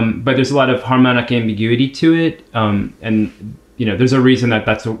 Yeah. But there's a lot of harmonic ambiguity to it, and there's a reason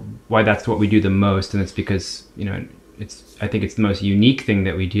that's why that's what we do the most, and it's because I think it's the most unique thing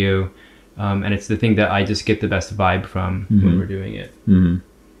that we do, and it's the thing that I just get the best vibe from when we're doing it. Mm-hmm.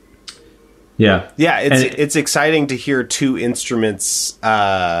 Yeah. Yeah, it's exciting to hear two instruments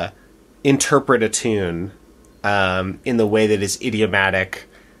interpret a tune in the way that is idiomatic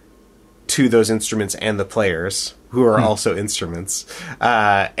to those instruments and the players, who are also instruments.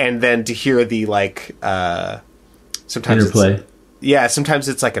 And then to hear the, sometimes interplay. Sometimes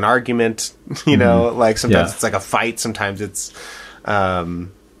it's like an argument, like sometimes it's like a fight, sometimes it's the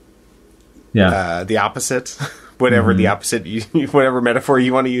opposite. Whatever the opposite, whatever metaphor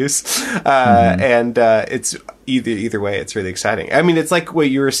you want to use, and it's either way, it's really exciting. I mean, it's like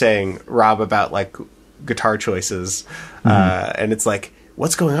what you were saying, Rob, about like guitar choices, and it's like,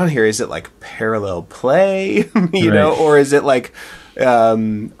 what's going on here? Is it like parallel play, know, or is it like,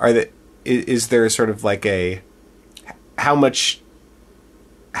 is there sort of like a how much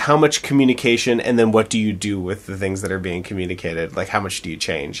communication, and then what do you do with the things that are being communicated? Like, how much do you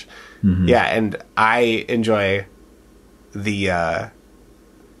change? Yeah, and I enjoy I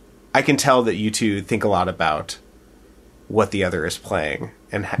can tell that you two think a lot about what the other is playing,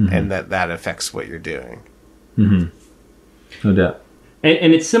 and that affects what you're doing. No doubt.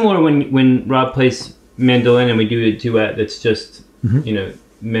 And it's similar when Rob plays mandolin and we do a duet that's just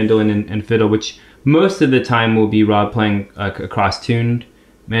mandolin and fiddle, which most of the time will be Rob playing a cross-tuned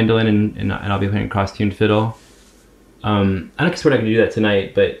mandolin and I'll be playing a cross-tuned fiddle. I don't guess we're not going to do that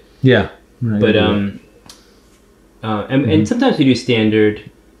tonight, but yeah. But and sometimes we do standard.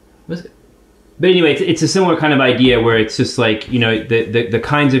 But anyway, it's a similar kind of idea where it's just like, the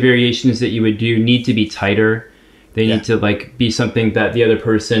kinds of variations that you would do need to be tighter. They need to like be something that the other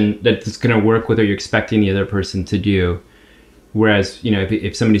person that's going to work with, or you're expecting the other person to do. Whereas,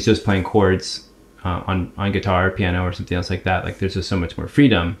 if somebody's just playing chords on guitar or piano or something else like that, like there's just so much more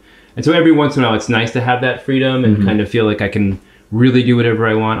freedom. And so every once in a while, it's nice to have that freedom and kind of feel like I can really do whatever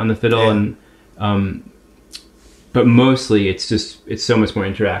I want on the fiddle. And but mostly it's so much more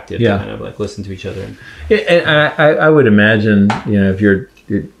interactive to kind of like listen to each other. And I would imagine,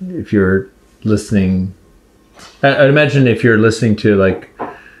 if you're listening, I'd imagine if you're listening to like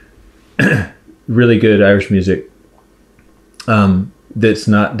really good Irish music,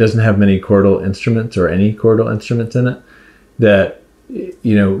 doesn't have many chordal instruments or any chordal instruments in it, that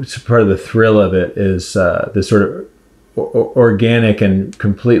part of the thrill of it is the sort of organic and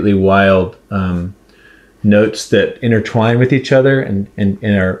completely wild notes that intertwine with each other and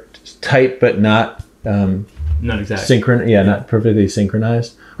are tight but not exact. Not perfectly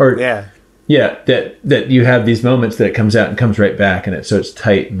synchronized, or that you have these moments that it comes out and comes right back, and so it's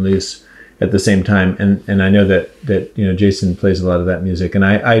tight and loose at the same time. And I know that Jason plays a lot of that music, and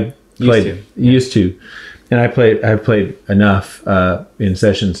I used to, and I've played enough in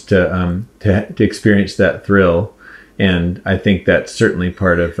sessions to experience that thrill, and I think that's certainly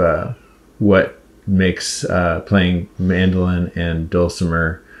part of what makes playing mandolin and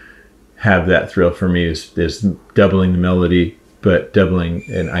dulcimer have that thrill for me, is doubling the melody, but doubling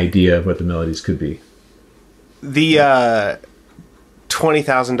an idea of what the melodies could be. The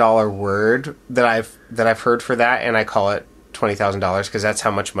 $20,000 word that I've heard for that, and I call it $20,000 because that's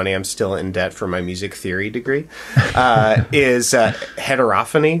how much money I'm still in debt for my music theory degree, is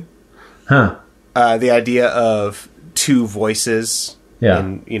heterophony. The idea of two voices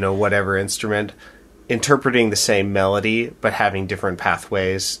in whatever instrument interpreting the same melody but having different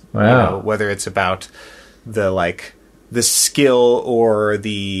pathways. Wow. Whether it's about the skill or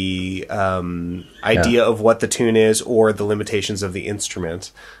the idea of what the tune is, or the limitations of the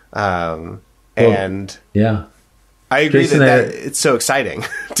instrument. I agree Jason, that it's so exciting.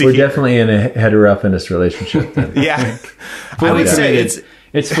 We're definitely in a heterophonous relationship then. Yeah. I would say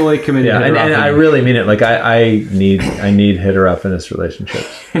it's fully committed. Yeah, and I really mean it. Like I need heterophonous relationships.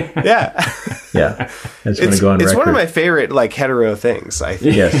 Yeah. Yeah. I just want to go on record. It's one of my favorite hetero things, I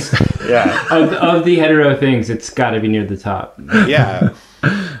think. Yes. Yeah. Of the hetero things, it's got to be near the top. Yeah.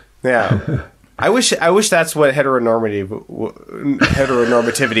 Yeah. I wish that's what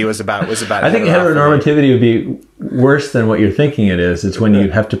heteronormativity was about. I think heteronormativity would be worse than what you're thinking it is. It's when you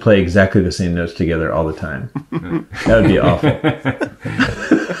have to play exactly the same notes together all the time. That would be awful.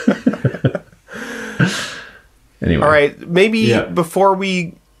 Anyway. All right. Maybe before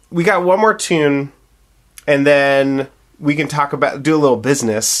we got one more tune, and then we can do a little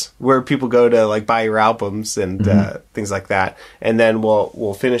business where people go to like buy your albums and things like that, and then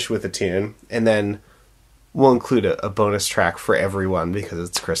we'll finish with a tune, and then we'll include a bonus track for everyone because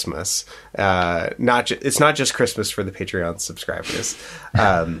it's Christmas. It's not just Christmas for the Patreon subscribers.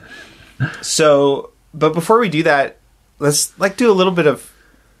 But before we do that, let's like do a little bit of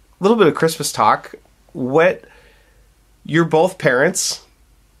Christmas talk. You're both parents,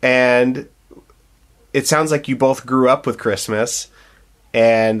 and it sounds like you both grew up with Christmas,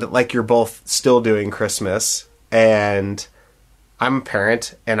 and like you're both still doing Christmas. And I'm a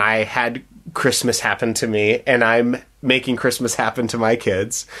parent, and I had Christmas happen to me, and I'm making Christmas happen to my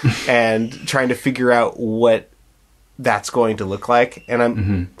kids and trying to figure out what that's going to look like.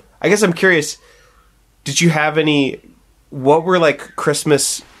 And I guess I'm curious, did you have what were like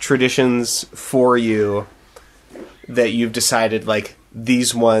Christmas traditions for you that you've decided like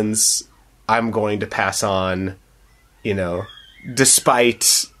these ones I'm going to pass on,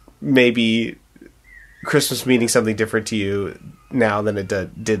 despite maybe Christmas meaning something different to you now than it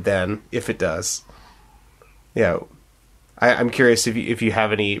did then, if it does? Yeah. I'm curious if you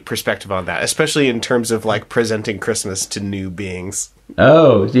have any perspective on that, especially in terms of like presenting Christmas to new beings.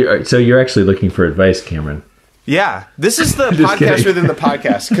 Oh, so you're actually looking for advice, Cameron? Yeah, this is the podcast within the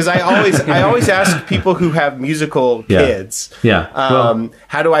podcast, because I always ask people who have musical kids,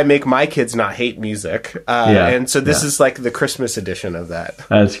 how do I make my kids not hate music? And so this is like the Christmas edition of that.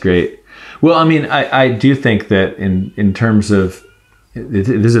 That's great. Well, I mean, I do think that in terms of, this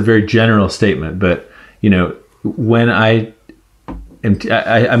is a very general statement, but when I'm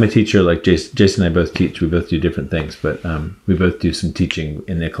a teacher, like Jason and I both teach. We both do different things, but we both do some teaching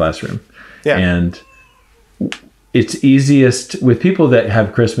in the classroom. Yeah. And it's easiest with people that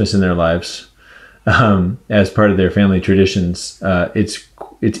have Christmas in their lives as part of their family traditions. It's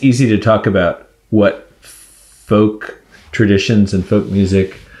easy to talk about what folk traditions and folk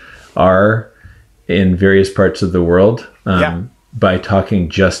music are in various parts of the world by talking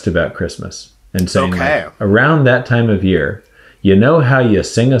just about Christmas and saying like, around that time of year, how you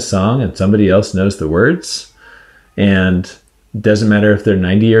sing a song and somebody else knows the words, and it doesn't matter if they're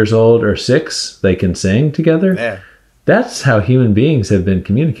 90 years old or 6, they can sing together. Yeah. That's how human beings have been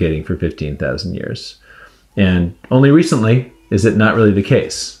communicating for 15,000 years. And only recently is it not really the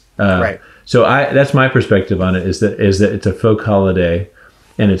case. Right. So that's my perspective on it, is that it's a folk holiday,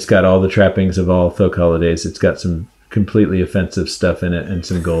 and it's got all the trappings of all folk holidays. It's got some completely offensive stuff in it and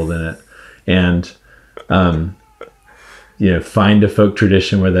some gold in it. And, find a folk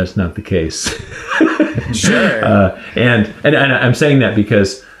tradition where that's not the case. Sure. And I'm saying that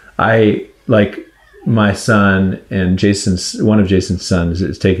because I, like, my son and one of Jason's sons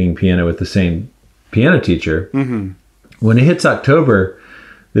is taking piano with the same piano teacher. Mm-hmm. When it hits October,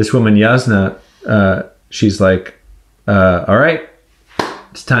 this woman, Yasna, she's like, all right,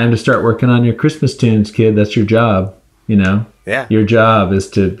 it's time to start working on your Christmas tunes, kid. That's your job, Yeah. Your job is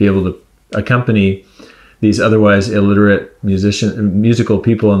to be able to accompany these otherwise illiterate musical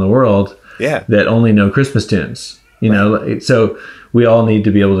people in the world that only know Christmas tunes. So we all need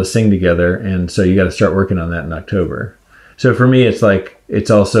to be able to sing together, and so you got to start working on that in October. So for me,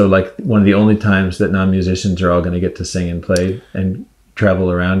 it's also like one of the only times that non-musicians are all going to get to sing and play and travel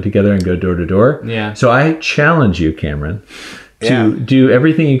around together and go door to door. Yeah. So I challenge you, Cameron, to do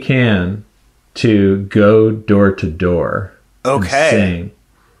everything you can to go door to door and sing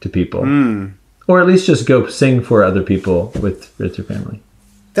to people. Or at least just go sing for other people with your family.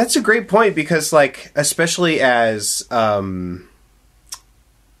 That's a great point, because like, especially as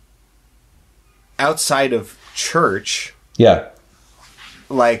outside of church,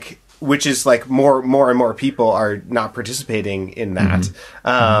 like, which is like more and more people are not participating in that.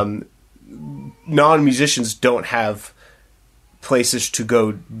 Non-musicians don't have places to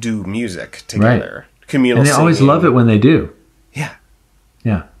go do music together. Right. Communal and they singing. Always love it when they do. Yeah.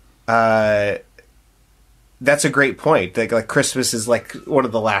 Yeah. That's a great point. Like Christmas is like one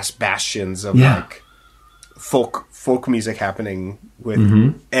of the last bastions of like folk music happening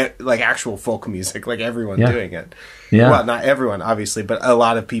with like actual folk music, like everyone doing it. Yeah. Well, not everyone, obviously, but a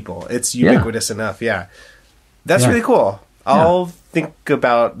lot of people. It's ubiquitous enough. Yeah. That's really cool. I'll think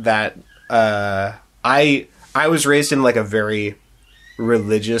about that. I was raised in like a very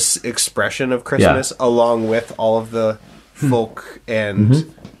religious expression of Christmas, along with all of the folk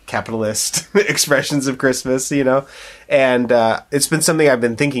and capitalist expressions of Christmas, and it's been something I've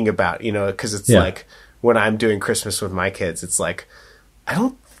been thinking about, because it's like when I'm doing Christmas with my kids, it's like I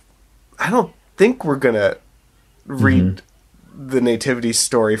don't think we're gonna read the nativity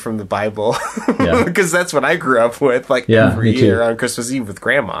story from the Bible, Yeah. because that's what I grew up with, like every year on Christmas Eve with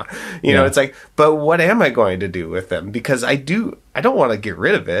grandma. You know, it's like, but what am I going to do with them? Because I don't want to get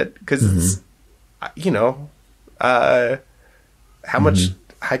rid of it, because it's, you know, how much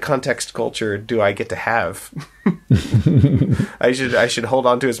high context culture do I get to have? I should hold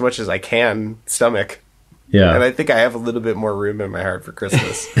on to as much as I can stomach. Yeah. And I think I have a little bit more room in my heart for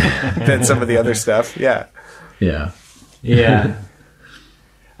Christmas than some of the other stuff. Yeah. Yeah. Yeah.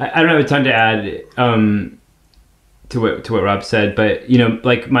 I don't have a ton to add to what Rob said, but you know,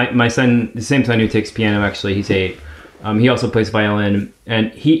 like my son, the same son who takes piano, actually, he's 8. He also plays violin,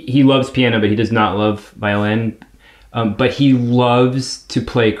 and he loves piano, but he does not love violin. But he loves to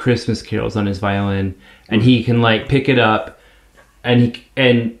play Christmas carols on his violin, and he can like pick it up, and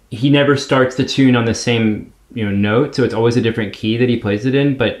he never starts the tune on the same note, so it's always a different key that he plays it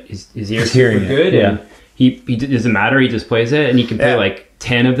in. But his ears super good, and he doesn't matter. He just plays it, and he can play like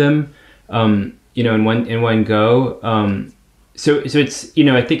 10 of them, in one go. So it's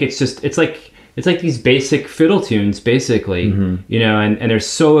I think it's like these basic fiddle tunes, basically, and they're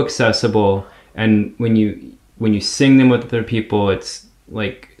so accessible, and when you sing them with other people, it's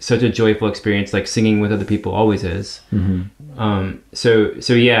like such a joyful experience, like singing with other people always is.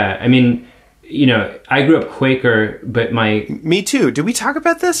 So yeah, I mean, I grew up Quaker, but me too. Did we talk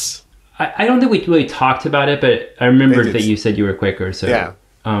about this? I don't think we really talked about it, but I remembered that you said you were Quaker. So yeah.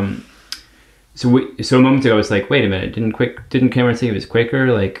 So a moment ago, I was like, wait a minute, didn't Cameron say he was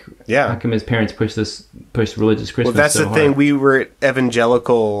Quaker? Like, how come his parents pushed religious Christmas? Well, that's so the thing. hard? We were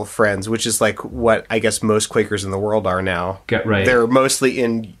evangelical Friends, which is like what I guess most Quakers in the world are now. Right. They're mostly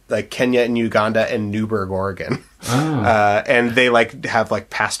in like Kenya and Uganda and Newburgh, Oregon. Oh. And they like have like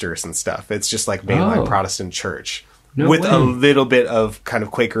pastors and stuff. It's just like mainline Protestant church with way. a little bit of kind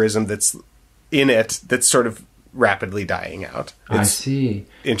of Quakerism that's in it, that's sort of rapidly dying out. I see.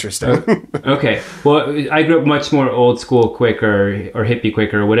 Interesting. Okay. Well, I grew up much more old school Quaker or hippie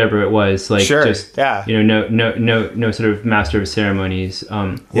Quaker or whatever it was. Like, just no sort of master of ceremonies.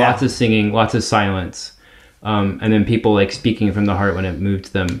 Lots of singing, lots of silence, and then people like speaking from the heart when it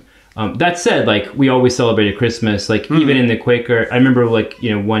moved them. That said, like we always celebrated Christmas. Like even in the Quaker, I remember like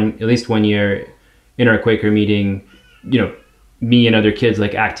at least one year in our Quaker meeting, me and other kids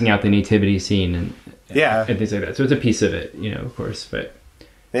like acting out the nativity scene and things like that. So it's a piece of it, of course, but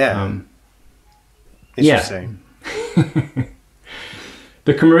interesting.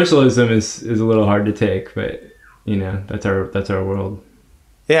 The commercialism is a little hard to take, but that's our world.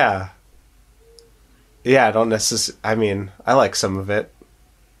 Yeah. I don't necessarily. I mean, I like some of it.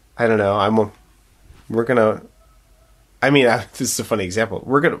 I don't know. This is a funny example.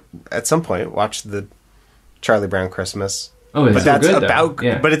 We're gonna at some point watch the Charlie Brown Christmas. Oh, it's but so that's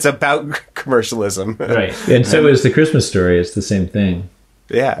good, but it's about commercialism, right? And so is the Christmas Story. It's the same thing.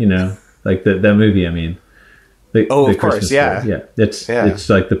 Yeah, like that movie. I mean, the of course, Christmas Story. Yeah. It's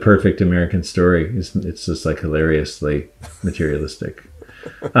like the perfect American story. It's just like hilariously materialistic.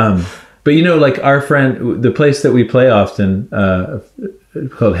 But like our friend, the place that we play often,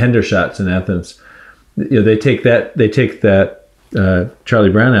 called Hendershots in Athens. They take that Charlie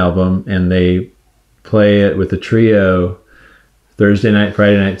Brown album and they play it with a trio Thursday night,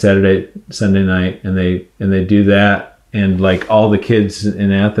 Friday night, Saturday, Sunday night, and they do that, and like all the kids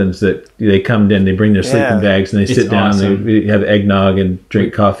in Athens that they come in, they bring their sleeping bags and they sit down, awesome. They have eggnog and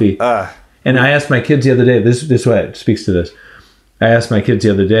drink coffee. And I asked my kids the other day, this way it speaks to this. I asked my kids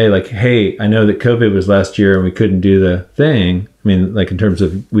the other day, like, hey, I know that COVID was last year and we couldn't do the thing. I mean, like in terms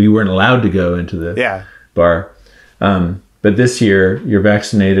of we weren't allowed to go into the bar. But this year you're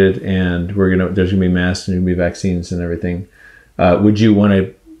vaccinated and there's gonna be masks and there's gonna be vaccines and everything. Would you want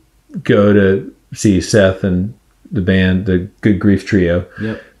to go to see Seth and the band, the Good Grief Trio,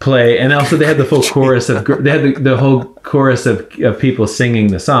 play? And also they had the full chorus they had the whole chorus of people singing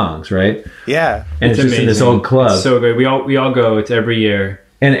the songs, right? Yeah, and it's just amazing. In this old club. It's so good. We all go. It's every year.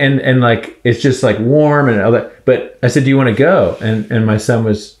 And like it's just like warm and all that. But I said, do you want to go? And my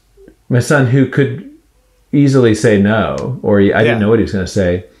son who could easily say no, or I didn't know what he was going to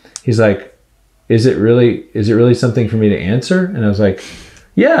say. He's like, is it really something for me to answer? And I was like,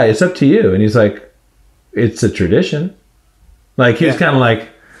 yeah, it's up to you. And he's like, it's a tradition. Like he was kind of like,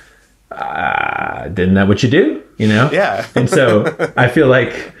 isn't that what you do? Yeah. And so I feel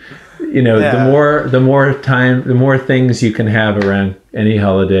like, the more things you can have around any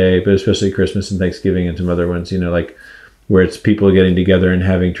holiday, but especially Christmas and Thanksgiving and some other ones, like where it's people getting together and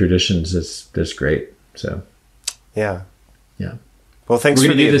having traditions, that's great. So, yeah. Well, thanks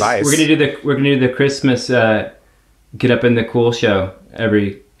for the advice. We're gonna do the Christmas Get Up in the Cool show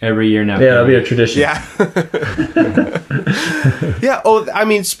every every year now. Yeah, that'll be a tradition. Yeah. Yeah. Oh, I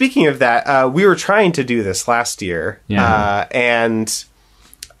mean, speaking of that, we were trying to do this last year. Yeah. And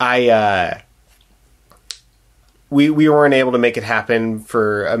we weren't able to make it happen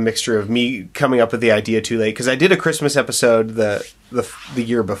for a mixture of me coming up with the idea too late, because I did a Christmas episode the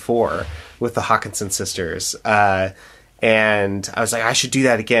year before with the Hawkinson sisters. And I was like, I should do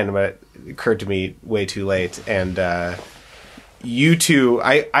that again, but it occurred to me way too late. And you two,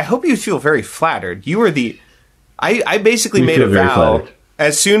 I hope you feel very flattered. You were I basically made a vow. Flattered.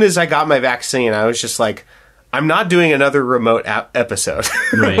 As soon as I got my vaccine, I was just like, I'm not doing another remote episode.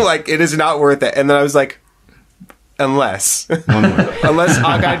 Right. Like, it is not worth it. And then I was like, unless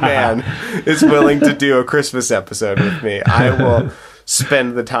Hog-Eyed Man is willing to do a Christmas episode with me, I will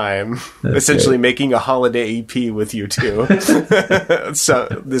spend the time essentially making a holiday EP with you two. So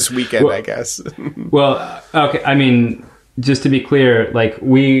this weekend, I guess. Well, okay. I mean, just to be clear, like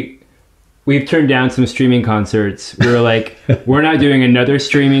we've turned down some streaming concerts. We were like, we're not doing another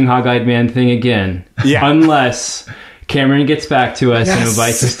streaming Hog-Eyed Man thing again, unless Cameron gets back to us and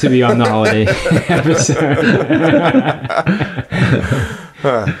invites us to be on the holiday episode.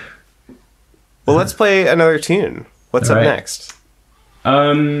 Well, let's play another tune. What's up next?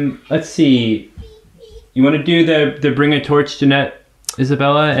 Let's see. You want to do the Bring a Torch, Jeanette,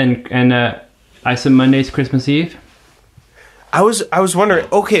 Isabella, and Isom Monday's Christmas Eve? I was wondering.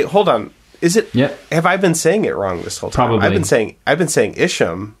 Okay, hold on. Is it? Yep. Have I been saying it wrong this whole time? Probably. I've been saying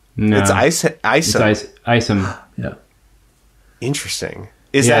Isham. No, it's Isom. It's Isom. Yeah. Interesting.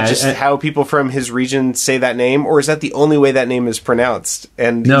 Is that just how people from his region say that name, or is that the only way that name is pronounced?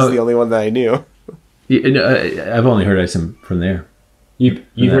 And he's the only one that I knew. I've only heard Isom from there. You've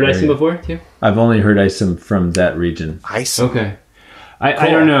heard Isom before too? I've only heard Isom from that region. Isom. Okay.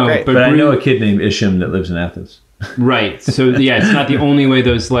 I don't know, but I know a kid named Isham that lives in Athens. Right. So yeah, it's not the only way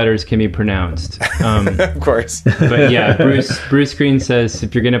those letters can be pronounced. Of course. But yeah, Bruce Green says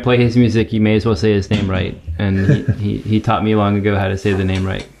if you're going to play his music, you may as well say his name right. And he taught me long ago how to say the name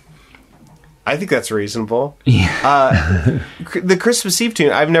right. I think that's reasonable. Yeah. The Christmas Eve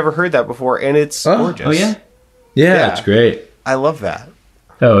tune, I've never heard that before, and it's gorgeous. Oh yeah? Yeah, it's great. I love that.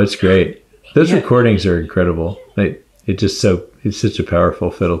 Oh, it's great. Those recordings are incredible. It's such a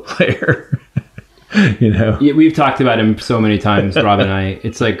powerful fiddle player. You know, we've talked about him so many times, Rob and I.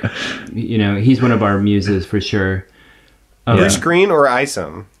 It's like, he's one of our muses for sure. Bruce Green or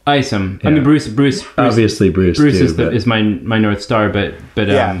Isom? Isom. Yeah. I mean, Bruce. Obviously, Bruce too, is my North Star, but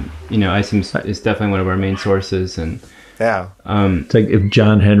Isom is definitely one of our main sources, and it's like if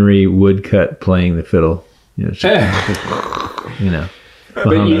John Henry Woodcut playing the fiddle, Muhammad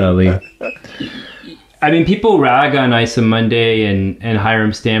Ali. I mean, people rag on Isom Monday and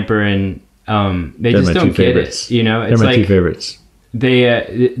Hiram Stamper and. They just don't get it, It's They're my two favorites.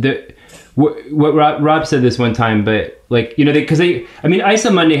 What Rob said this one time, but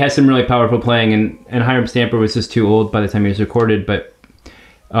Isom Monday has some really powerful playing, and Hiram Stamper was just too old by the time he was recorded. But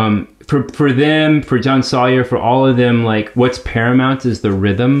for them, for John Sawyer, for all of them, like what's paramount is the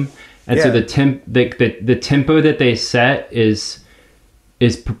rhythm, and so the tempo that they set is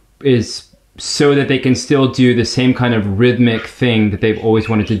so that they can still do the same kind of rhythmic thing that they've always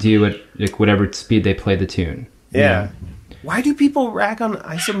wanted to do at like whatever speed they play the tune. Yeah. Why do people rag on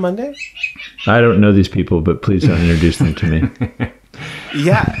Isom Monday? I don't know these people, but please don't introduce them to me.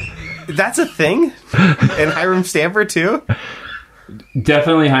 Yeah, that's a thing. And Hiram Stamper too.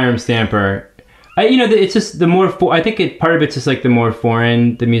 Definitely Hiram Stamper. It's just the more. I think part of it's just like the more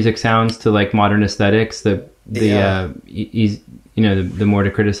foreign the music sounds to like modern aesthetics. The more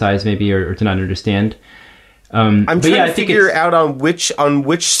to criticize maybe or to not understand. I'm trying to figure out on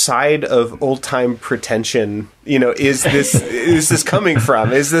which side of old time pretension is this coming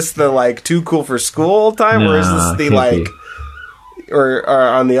from? Is this the like too cool for school old time, or is this the like or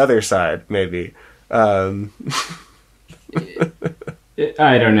on the other side maybe? I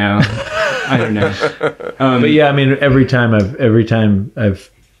don't know. But yeah, I mean, every time I've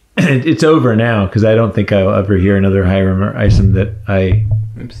it's over now because I don't think I'll ever hear another Hiram or Isom that I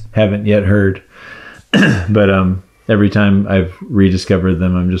haven't yet heard. But every time I've rediscovered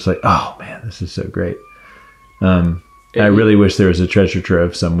them, I'm just like, oh man, this is so great. I really wish there was a treasure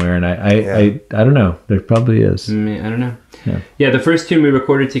trove somewhere, and I don't know. There probably is. I don't know. Yeah, the first tune we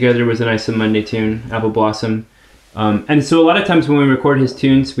recorded together was an Isom Monday tune, Apple Blossom. And so a lot of times when we record his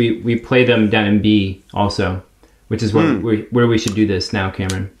tunes, we play them down in B also, which is where we should do this now,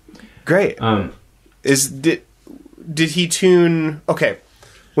 Cameron. Great. Did he tune? Okay,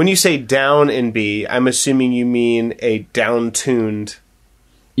 when you say down in B, I'm assuming you mean a down tuned.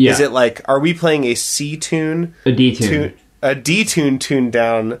 Yeah. Is it like, are we playing a C tune? A D tune. a D tune tuned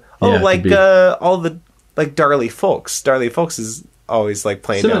down. Oh, Yeah, like all the like Darley Folks. Darley Folks is always like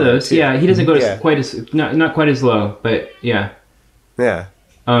playing Some down of those, too. yeah. He doesn't go Yeah. quite as not quite as low, but yeah. Yeah.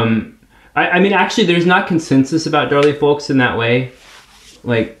 I mean, actually, there's not consensus about Darley Folks in that way.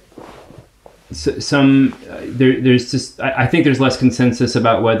 Like, there's just I think there's less consensus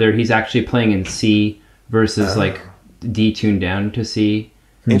about whether he's actually playing in C versus like D tuned down to C.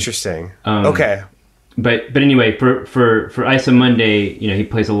 Interesting. Okay. But anyway, for Isa Monday, he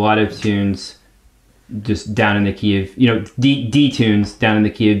plays a lot of tunes just down in the key of D tunes down in the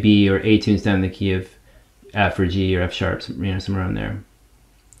key of B, or A tunes down in the key of F or G or F sharp, somewhere around there.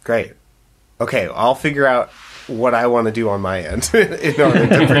 Great. Okay, I'll figure out what I want to do on my end in order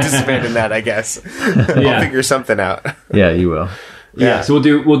to participate in that, I guess. I'll figure something out. Yeah, you will. Yeah. So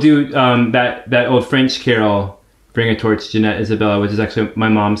we'll do that old French carol, Bring a Torch, Jeanette Isabella, which is actually my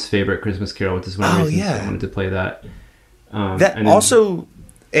mom's favorite Christmas carol, which is one of the reasons I wanted to play that. That also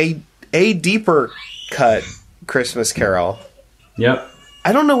a deeper cut Christmas carol. Yep.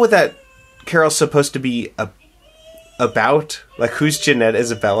 I don't know what that carol's supposed to be about. Like, who's Jeanette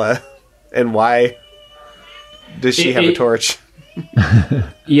Isabella, and why does she have a torch?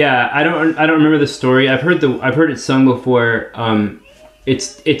 Yeah, I don't remember the story. I've heard it sung before.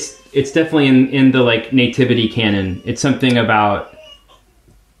 It's definitely in the like nativity canon. It's something about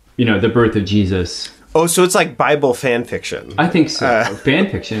the birth of Jesus. Oh, so it's like Bible fan fiction. I think so. Fan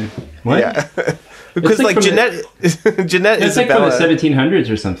fiction. What? Yeah. Because like Jeanette Isabella. It's like from the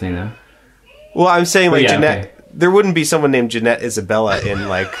 1700s or something, though. Well, I'm saying like Jeanette. Okay. There wouldn't be someone named Jeanette Isabella in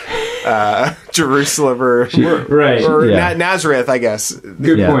like Jerusalem or Nazareth, I guess.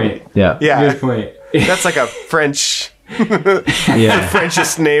 Good point. Yeah. Good point. That's like a French, the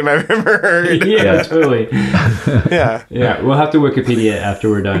Frenchest name I've ever heard. Yeah, totally. Yeah. Yeah, we'll have to Wikipedia after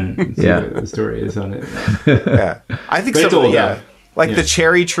we're done. And see what the story is on it. Yeah, I think But it's some. old, Yeah, though. like the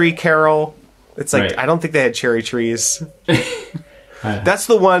Cherry Tree Carol. It's like Right. I don't think they had cherry trees. That's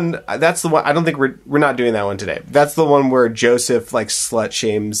the one. I don't think we're not doing that one today. That's the one where Joseph like slut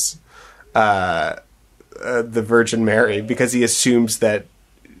shames the Virgin Mary because he assumes that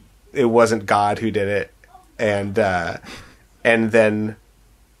it wasn't God who did it, and then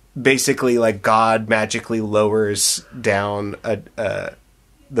basically like God magically lowers down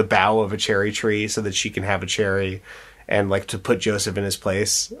the bough of a cherry tree so that she can have a cherry, and like to put Joseph in his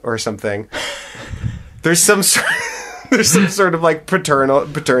place or something. There's some sort of like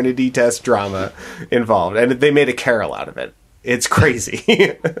paternity test drama involved, and they made a carol out of it. It's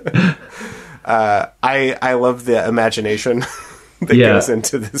crazy. I love the imagination that goes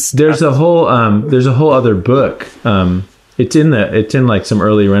into this stuff. There's a whole other book. It's in like some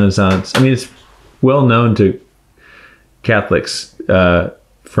early Renaissance. I mean, it's well known to Catholics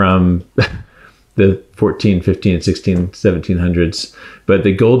from the 14, 15, 16, 1700s. But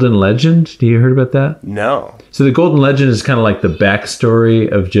the Golden Legend, do you heard about that? No. So the Golden Legend is kind of like the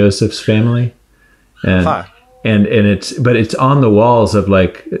backstory of Joseph's family. And it's on the walls of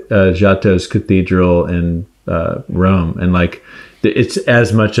like Giotto's cathedral in Rome. And like it's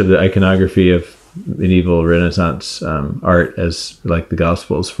as much of the iconography of medieval Renaissance art as like the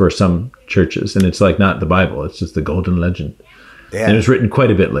Gospels for some churches. And it's like not the Bible, it's just the Golden Legend. Yeah. And it was written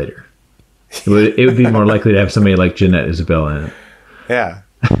quite a bit later. It would be more likely to have somebody like Jeanette Isabella in it. Yeah.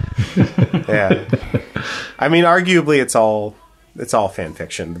 Yeah. I mean, arguably it's all fan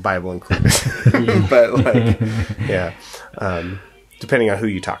fiction, the Bible included. But like, yeah. Depending on who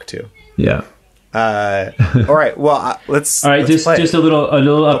you talk to. Yeah. All right. Well, let's. All right. Let's just a little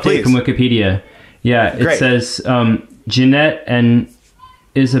update from Wikipedia. Yeah, it says Jeanette and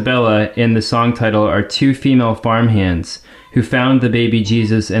Isabella in the song title are two female farmhands who found the baby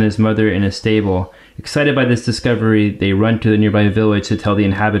Jesus and his mother in a stable. Excited by this discovery, they run to the nearby village to tell the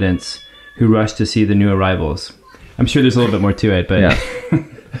inhabitants, who rush to see the new arrivals. I'm sure there's a little bit more to it, but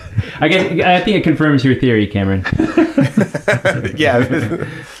I think it confirms your theory, Cameron. Yeah,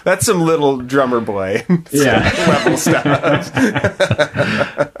 that's some little drummer boy level stuff.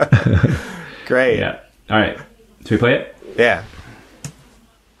 Great. Yeah. All right. Should we play it? Yeah.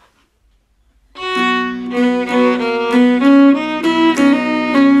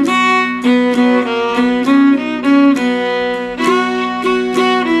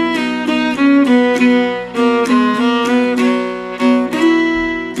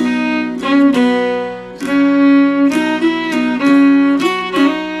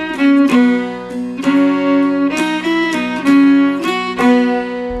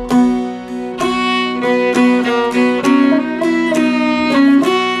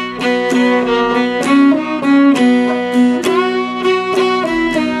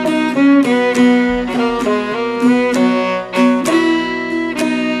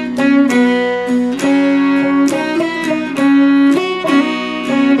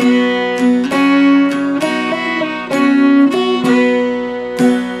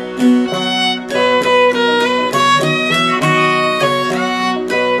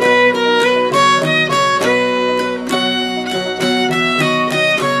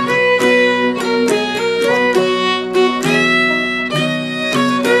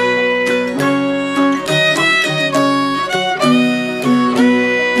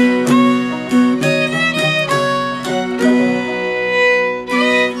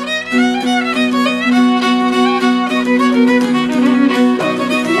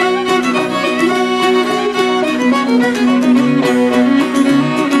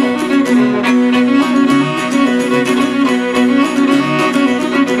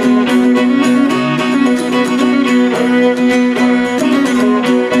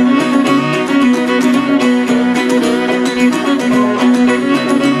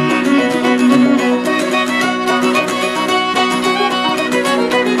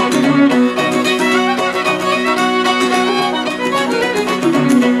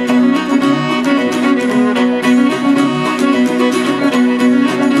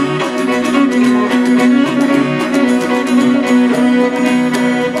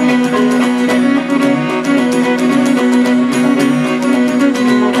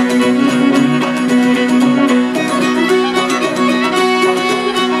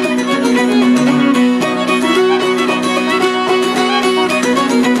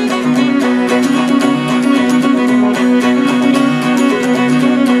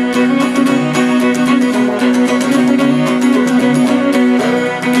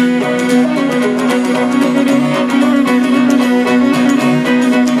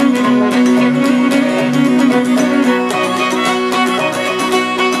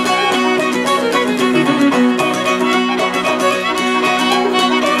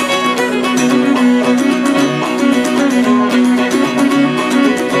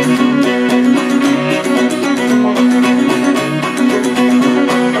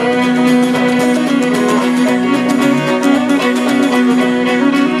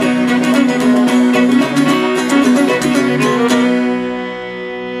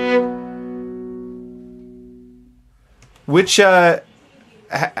 Which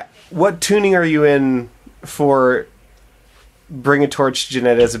what tuning are you in for Bring a Torch,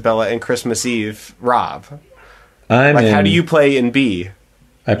 Jeanette Isabella, and Christmas Eve, Rob? How do you play in B?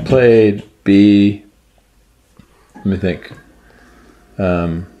 I played B. Let me think.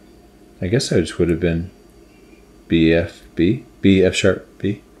 I guess I just would have been B, F, B? B, F sharp,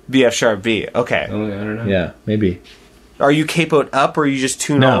 B? B, F sharp, B. Okay. Oh, I don't know. Yeah, maybe. Are you capoed up, or you just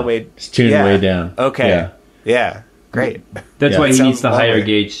tune all the way? It's tuned way down. Okay. Yeah. Great. That's why he needs the higher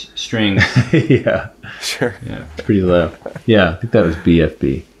gauge strings. Yeah. Sure. Yeah. It's pretty low. Yeah, I think that was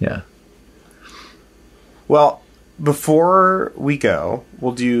BFB. Yeah. Well, before we go,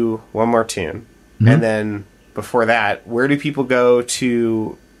 we'll do one more tune. Mm-hmm. And then before that, where do people go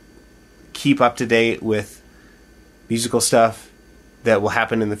to keep up to date with musical stuff that will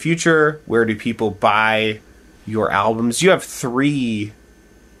happen in the future? Where do people buy your albums? You have 3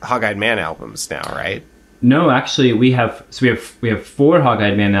 Hog-Eyed Man albums now, right? No, actually, we have 4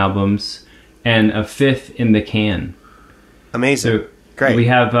 Hog-Eyed Man albums and a 5th in the can. Amazing. So great. We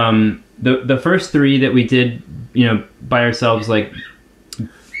have the first 3 that we did, by ourselves, like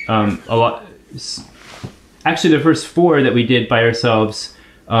a lot. Actually, the first 4 that we did by ourselves.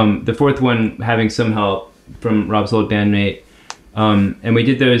 The 4th one having some help from Rob's old bandmate, and we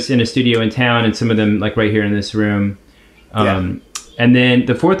did those in a studio in town, and some of them like right here in this room. And then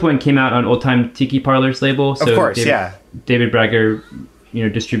the 4th one came out on Old Time Tiki Parlor's label. So of course, David Bragger,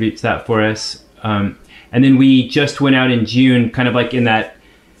 distributes that for us. And then we just went out in June, kind of like in that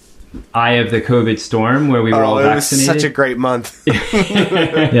eye of the COVID storm where we were all vaccinated. It was such a great month.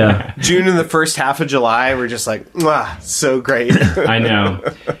 Yeah. June and the first half of July were just like, so great. I know.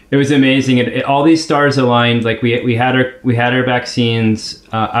 It was amazing. All these stars aligned. Like we had our vaccines.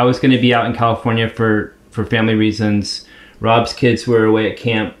 I was going to be out in California for family reasons. Rob's kids were away at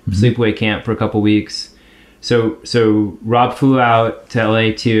camp, sleepaway camp for a couple weeks. So Rob flew out to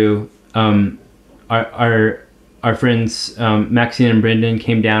LA too. Our friends Maxine and Brendan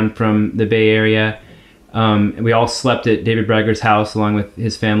came down from the Bay Area. And we all slept at David Bragger's house along with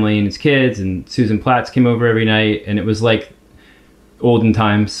his family and his kids. And Susan Platts came over every night, and it was like olden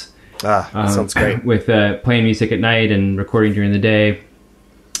times. Sounds great. With playing music at night and recording during the day.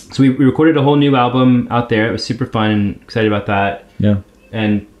 So we recorded a whole new album out there. It was super fun and excited about that. Yeah.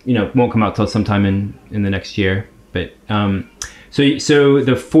 And, won't come out till sometime in the next year. But so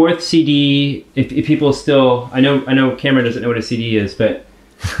the 4th CD, if people still, I know Cameron doesn't know what a CD is, but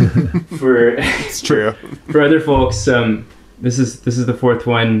it's true. For other folks, this is the 4th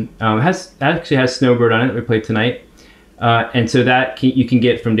one. Actually has Snowbird on it. We played tonight. And so that you can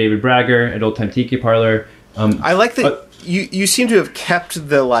get from David Bragger at Old Time Tiki Parlor. I like that. You seem to have kept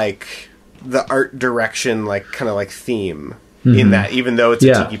the art direction, kind of theme in that, even though it's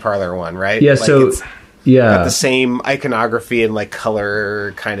a Tiki Parlor one, right? Yeah. It's got the same iconography and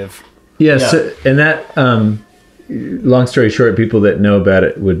color kind of. Yeah. So, and that, long story short, people that know about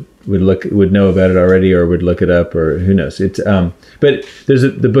it would know about it already, or would look it up, or who knows. It's but there's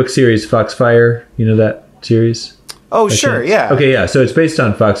the book series Foxfire. You know that series? Oh, sure, yeah. Okay, yeah. So it's based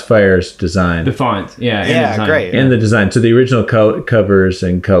on Foxfire's design. The font, yeah. Yeah, and great. And the design. So the original covers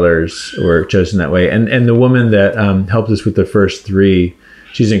and colors were chosen that way. And the woman that helped us with the first 3,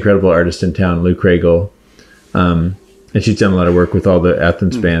 she's an incredible artist in town, Lou Craigle. And she's done a lot of work with all the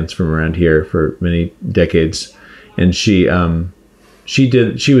Athens bands from around here for many decades. And she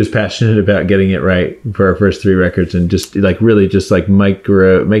was passionate about getting it right for our first 3 records, and just making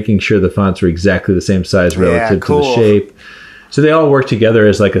sure the fonts were exactly the same size relative to the shape. So they all work together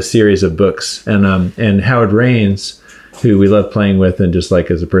as a series of books. And Howard Raines, who we love playing with, and just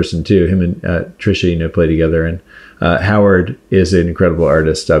as a person too, him and Trisha, play together. And Howard is an incredible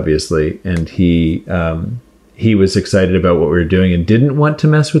artist, obviously, and he was excited about what we were doing and didn't want to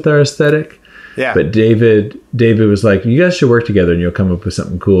mess with our aesthetic. Yeah. But David was like, you guys should work together and you'll come up with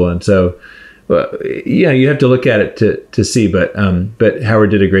something cool. And so, you have to look at it to see. But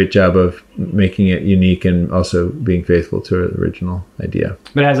Howard did a great job of making it unique and also being faithful to the original idea.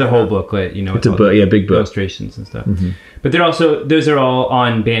 But it has a whole booklet, It's a book, big book. Illustrations and stuff. Mm-hmm. But those are all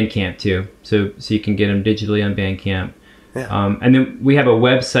on Bandcamp too. So you can get them digitally on Bandcamp. Yeah. And then we have a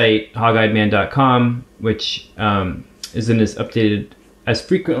website, hogeyedman.com, which isn't as updated as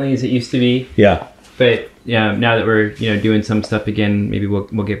frequently as it used to be. Yeah. But now that we're doing some stuff again, maybe we'll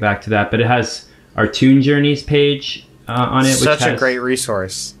get back to that. But it has our Tune Journeys page on it. Such a great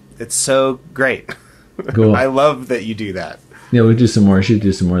resource. It's so great. Cool. I love that you do that. Yeah, we should do some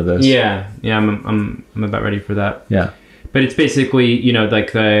more of those. Yeah. I'm about ready for that. Yeah. But it's basically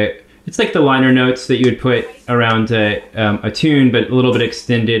it's like the liner notes that you would put around a tune, but a little bit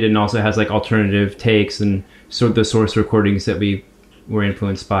extended, and also has like alternative takes and sort of the source recordings that we were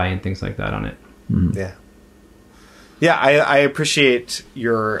influenced by and things like that on it. Mm-hmm. Yeah. Yeah, I appreciate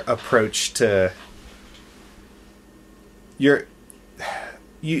your approach to you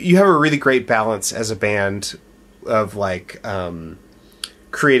have a really great balance as a band of like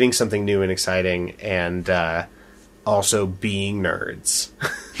creating something new and exciting, and also being nerds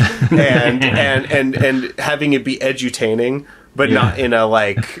and having it be edutaining, but not in a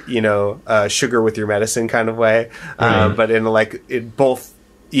like, sugar with your medicine kind of way, but in a, like, it both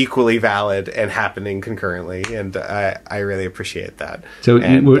equally valid and happening concurrently, and I really appreciate that. So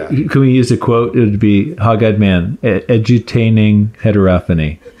can we use a quote? It would be Hog-Eyed Man, edutaining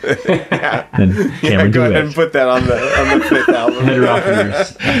heterophony. Yeah. And Cameron, go ahead and put that on the fifth album.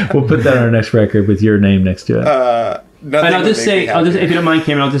 Heterophoners. We'll put that on our next record with your name next to it. And I'll just say, if you don't mind,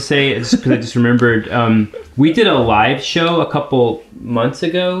 Cameron, I'll just say, because I just remembered, we did a live show a couple months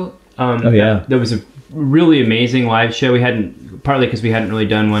ago. That was a really amazing live show. We hadn't, partly because we hadn't really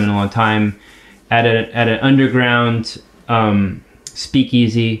done one in a long time, at an underground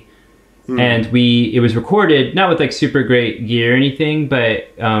speakeasy, and it was recorded not with like super great gear or anything, but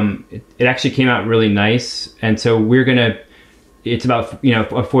it actually came out really nice. And so it's about a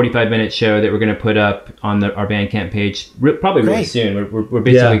 45-minute show that we're gonna put up on our Bandcamp page probably really soon. We're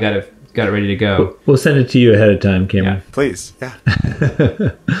basically got it ready to go. We'll send it to you ahead of time, Cameron. Yeah. Please, yeah.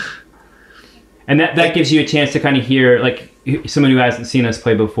 And that gives you a chance to kind of hear, like, someone who hasn't seen us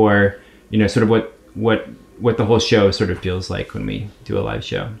play before, sort of what the whole show sort of feels like when we do a live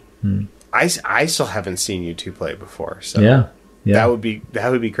show. I still haven't seen you two play before, so yeah. that would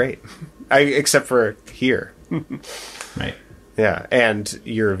be great. Except for here, right? Yeah, and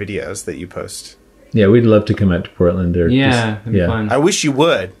your videos that you post. Yeah, we'd love to come out to Portland. Or that'd be fun. I wish you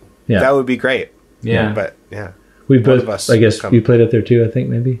would. Yeah, that would be great. Yeah, but yeah, we've both. I guess you played out there too. I think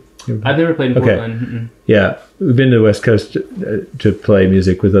maybe. I've never played in Portland. Mm-mm. Yeah, we've been to the West Coast to play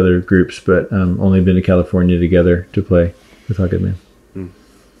music with other groups, but only been to California together to play with Hog-Eyed Man.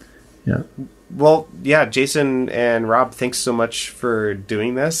 Yeah. Well, yeah, Jason and Rob, thanks so much for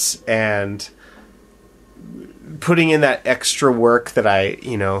doing this and putting in that extra work that I,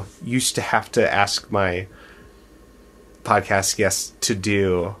 used to have to ask my podcast guests to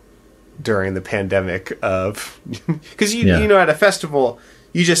do during the pandemic because at a festival,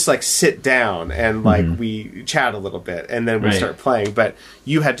 you just like sit down and like we chat a little bit and then we start playing, but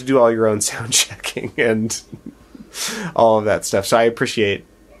you had to do all your own sound checking and all of that stuff. So I appreciate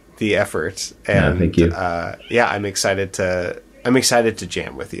the effort, and thank you. I'm excited to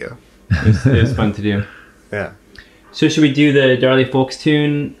jam with you. It was fun to do. Yeah. So should we do the Darley Folks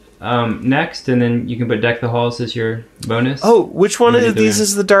tune next, and then you can put Deck the Halls as your bonus? Oh, which one of these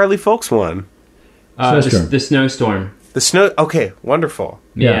is the Darley Folks one? The Snowstorm. The snow. Okay, wonderful.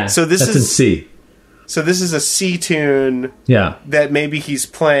 Yeah. So that's in C. So this is a C tune. Yeah. That maybe he's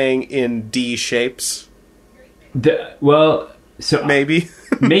playing in D shapes. Maybe.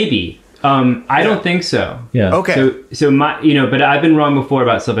 Maybe. I don't think so. Yeah. Okay. So my, but I've been wrong before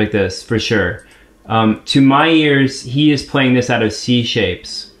about stuff like this for sure. To my ears, he is playing this out of C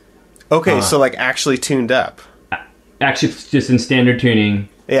shapes. Okay, so like actually tuned up. Actually, just in standard tuning.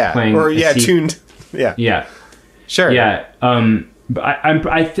 Yeah. Tuned. Yeah. Yeah. Sure. Yeah. But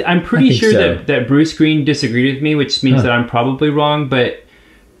I'm pretty sure that Bruce Green disagreed with me, which means that I'm probably wrong. But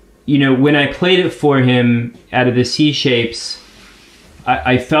when I played it for him out of the C shapes,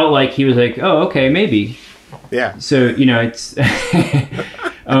 I felt like he was like, "Oh, okay, maybe." Yeah. So it's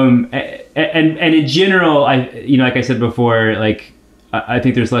and in general, like I said before, like I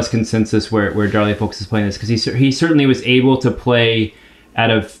think there's less consensus where Darley Folks is playing this because he certainly was able to play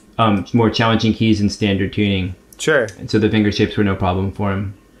out of more challenging keys in standard tuning. Sure. And so the finger shapes were no problem for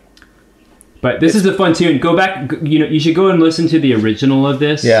him. But this is a fun tune. Go back. You should go and listen to the original of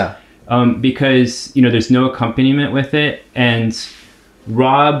this. Yeah. Because there's no accompaniment with it, and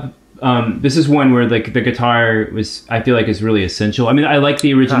Rob. This is one where like the guitar I feel like is really essential. I mean, I like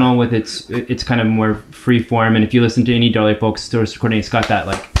the original with its kind of more free form, and if you listen to any Darley Folks source recording, it's got that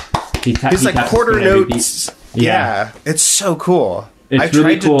like it's like quarter notes. Yeah, it's so cool. It's I've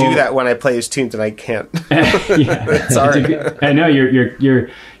really tried to do that when I play his tunes, and I can't. Sorry. I know your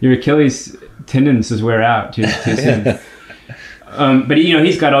Achilles tendons just wear out too soon. But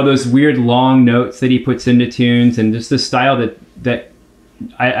he's got all those weird long notes that he puts into tunes, and just the style that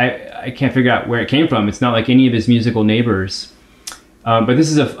I can't figure out where it came from. It's not like any of his musical neighbors. But this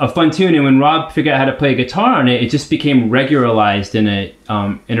is a fun tune, and when Rob figured out how to play guitar on it, it just became regularized in a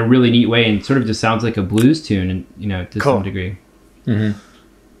really neat way, and sort of just sounds like a blues tune, and to some degree. Mm-hmm.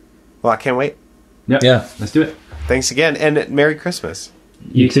 Well, I can't wait. Yep. Yeah. Let's do it. Thanks again, and Merry Christmas.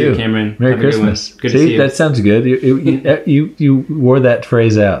 You too, Cameron. Merry Have a good one. Christmas. Good to see you. That sounds good. You wore that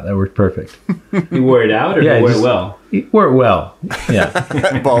phrase out. That worked perfect. You wore it out, or you wore it well? You wore it well.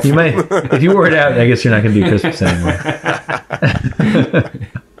 Yeah. Both. You might, if you wore it out, I guess you're not going to do Christmas anymore.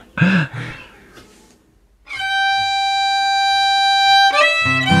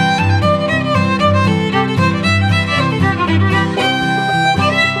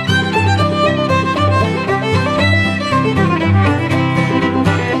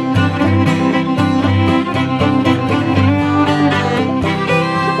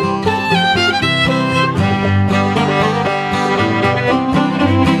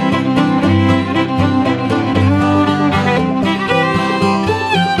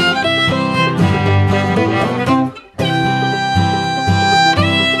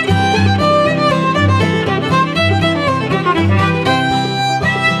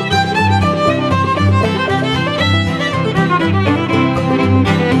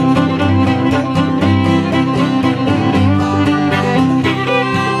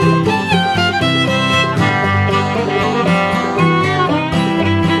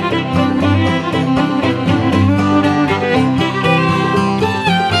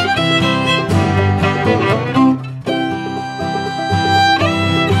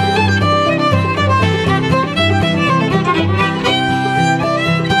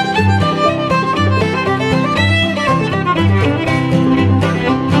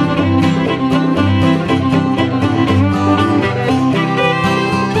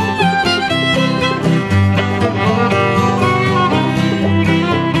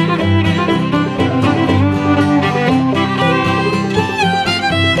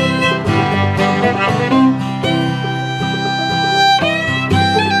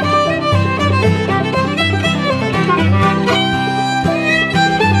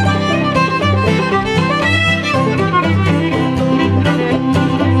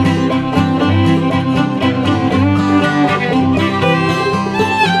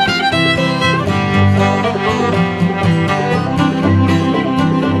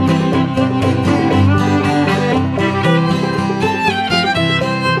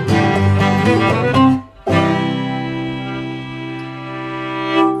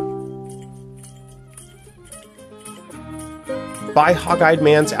 Buy Hog-Eyed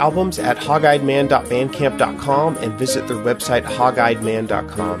Man's albums at hogeyedman.bandcamp.com and visit their website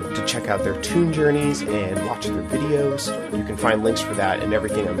hogeyedman.com to check out their tune journeys and watch their videos. You can find links for that and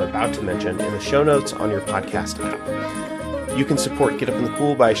everything I'm about to mention in the show notes on your podcast app. You can support Get Up in the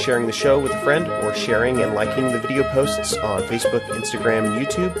Pool by sharing the show with a friend or sharing and liking the video posts on Facebook, Instagram, and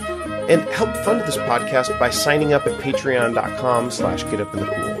YouTube. And help fund this podcast by signing up at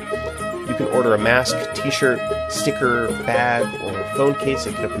patreon.com/getupinthepool. You can order a mask, t-shirt, sticker, bag, or phone case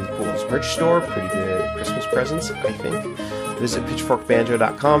at Get Up in the Pool's merch store. Pretty good Christmas presents, I think. Visit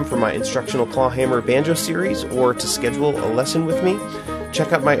pitchforkbanjo.com for my instructional clawhammer banjo series or to schedule a lesson with me.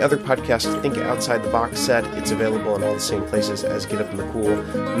 Check out my other podcast, Think Outside the Box Set. It's available in all the same places as Get Up in the Pool.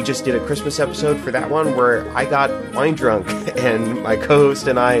 We just did a Christmas episode for that one where I got wine drunk and my co-host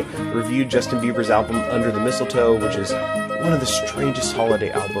and I reviewed Justin Bieber's album Under the Mistletoe, which is one of the strangest holiday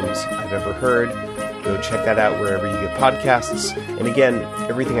albums I've ever heard. Go check that out wherever you get podcasts. And again,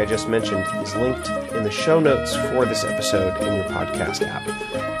 everything I just mentioned is linked in the show notes for this episode in your podcast app.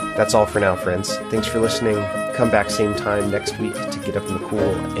 That's all for now, friends. Thanks for listening. Come back same time next week to Get Up in the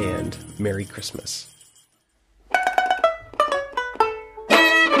Pool, and Merry Christmas.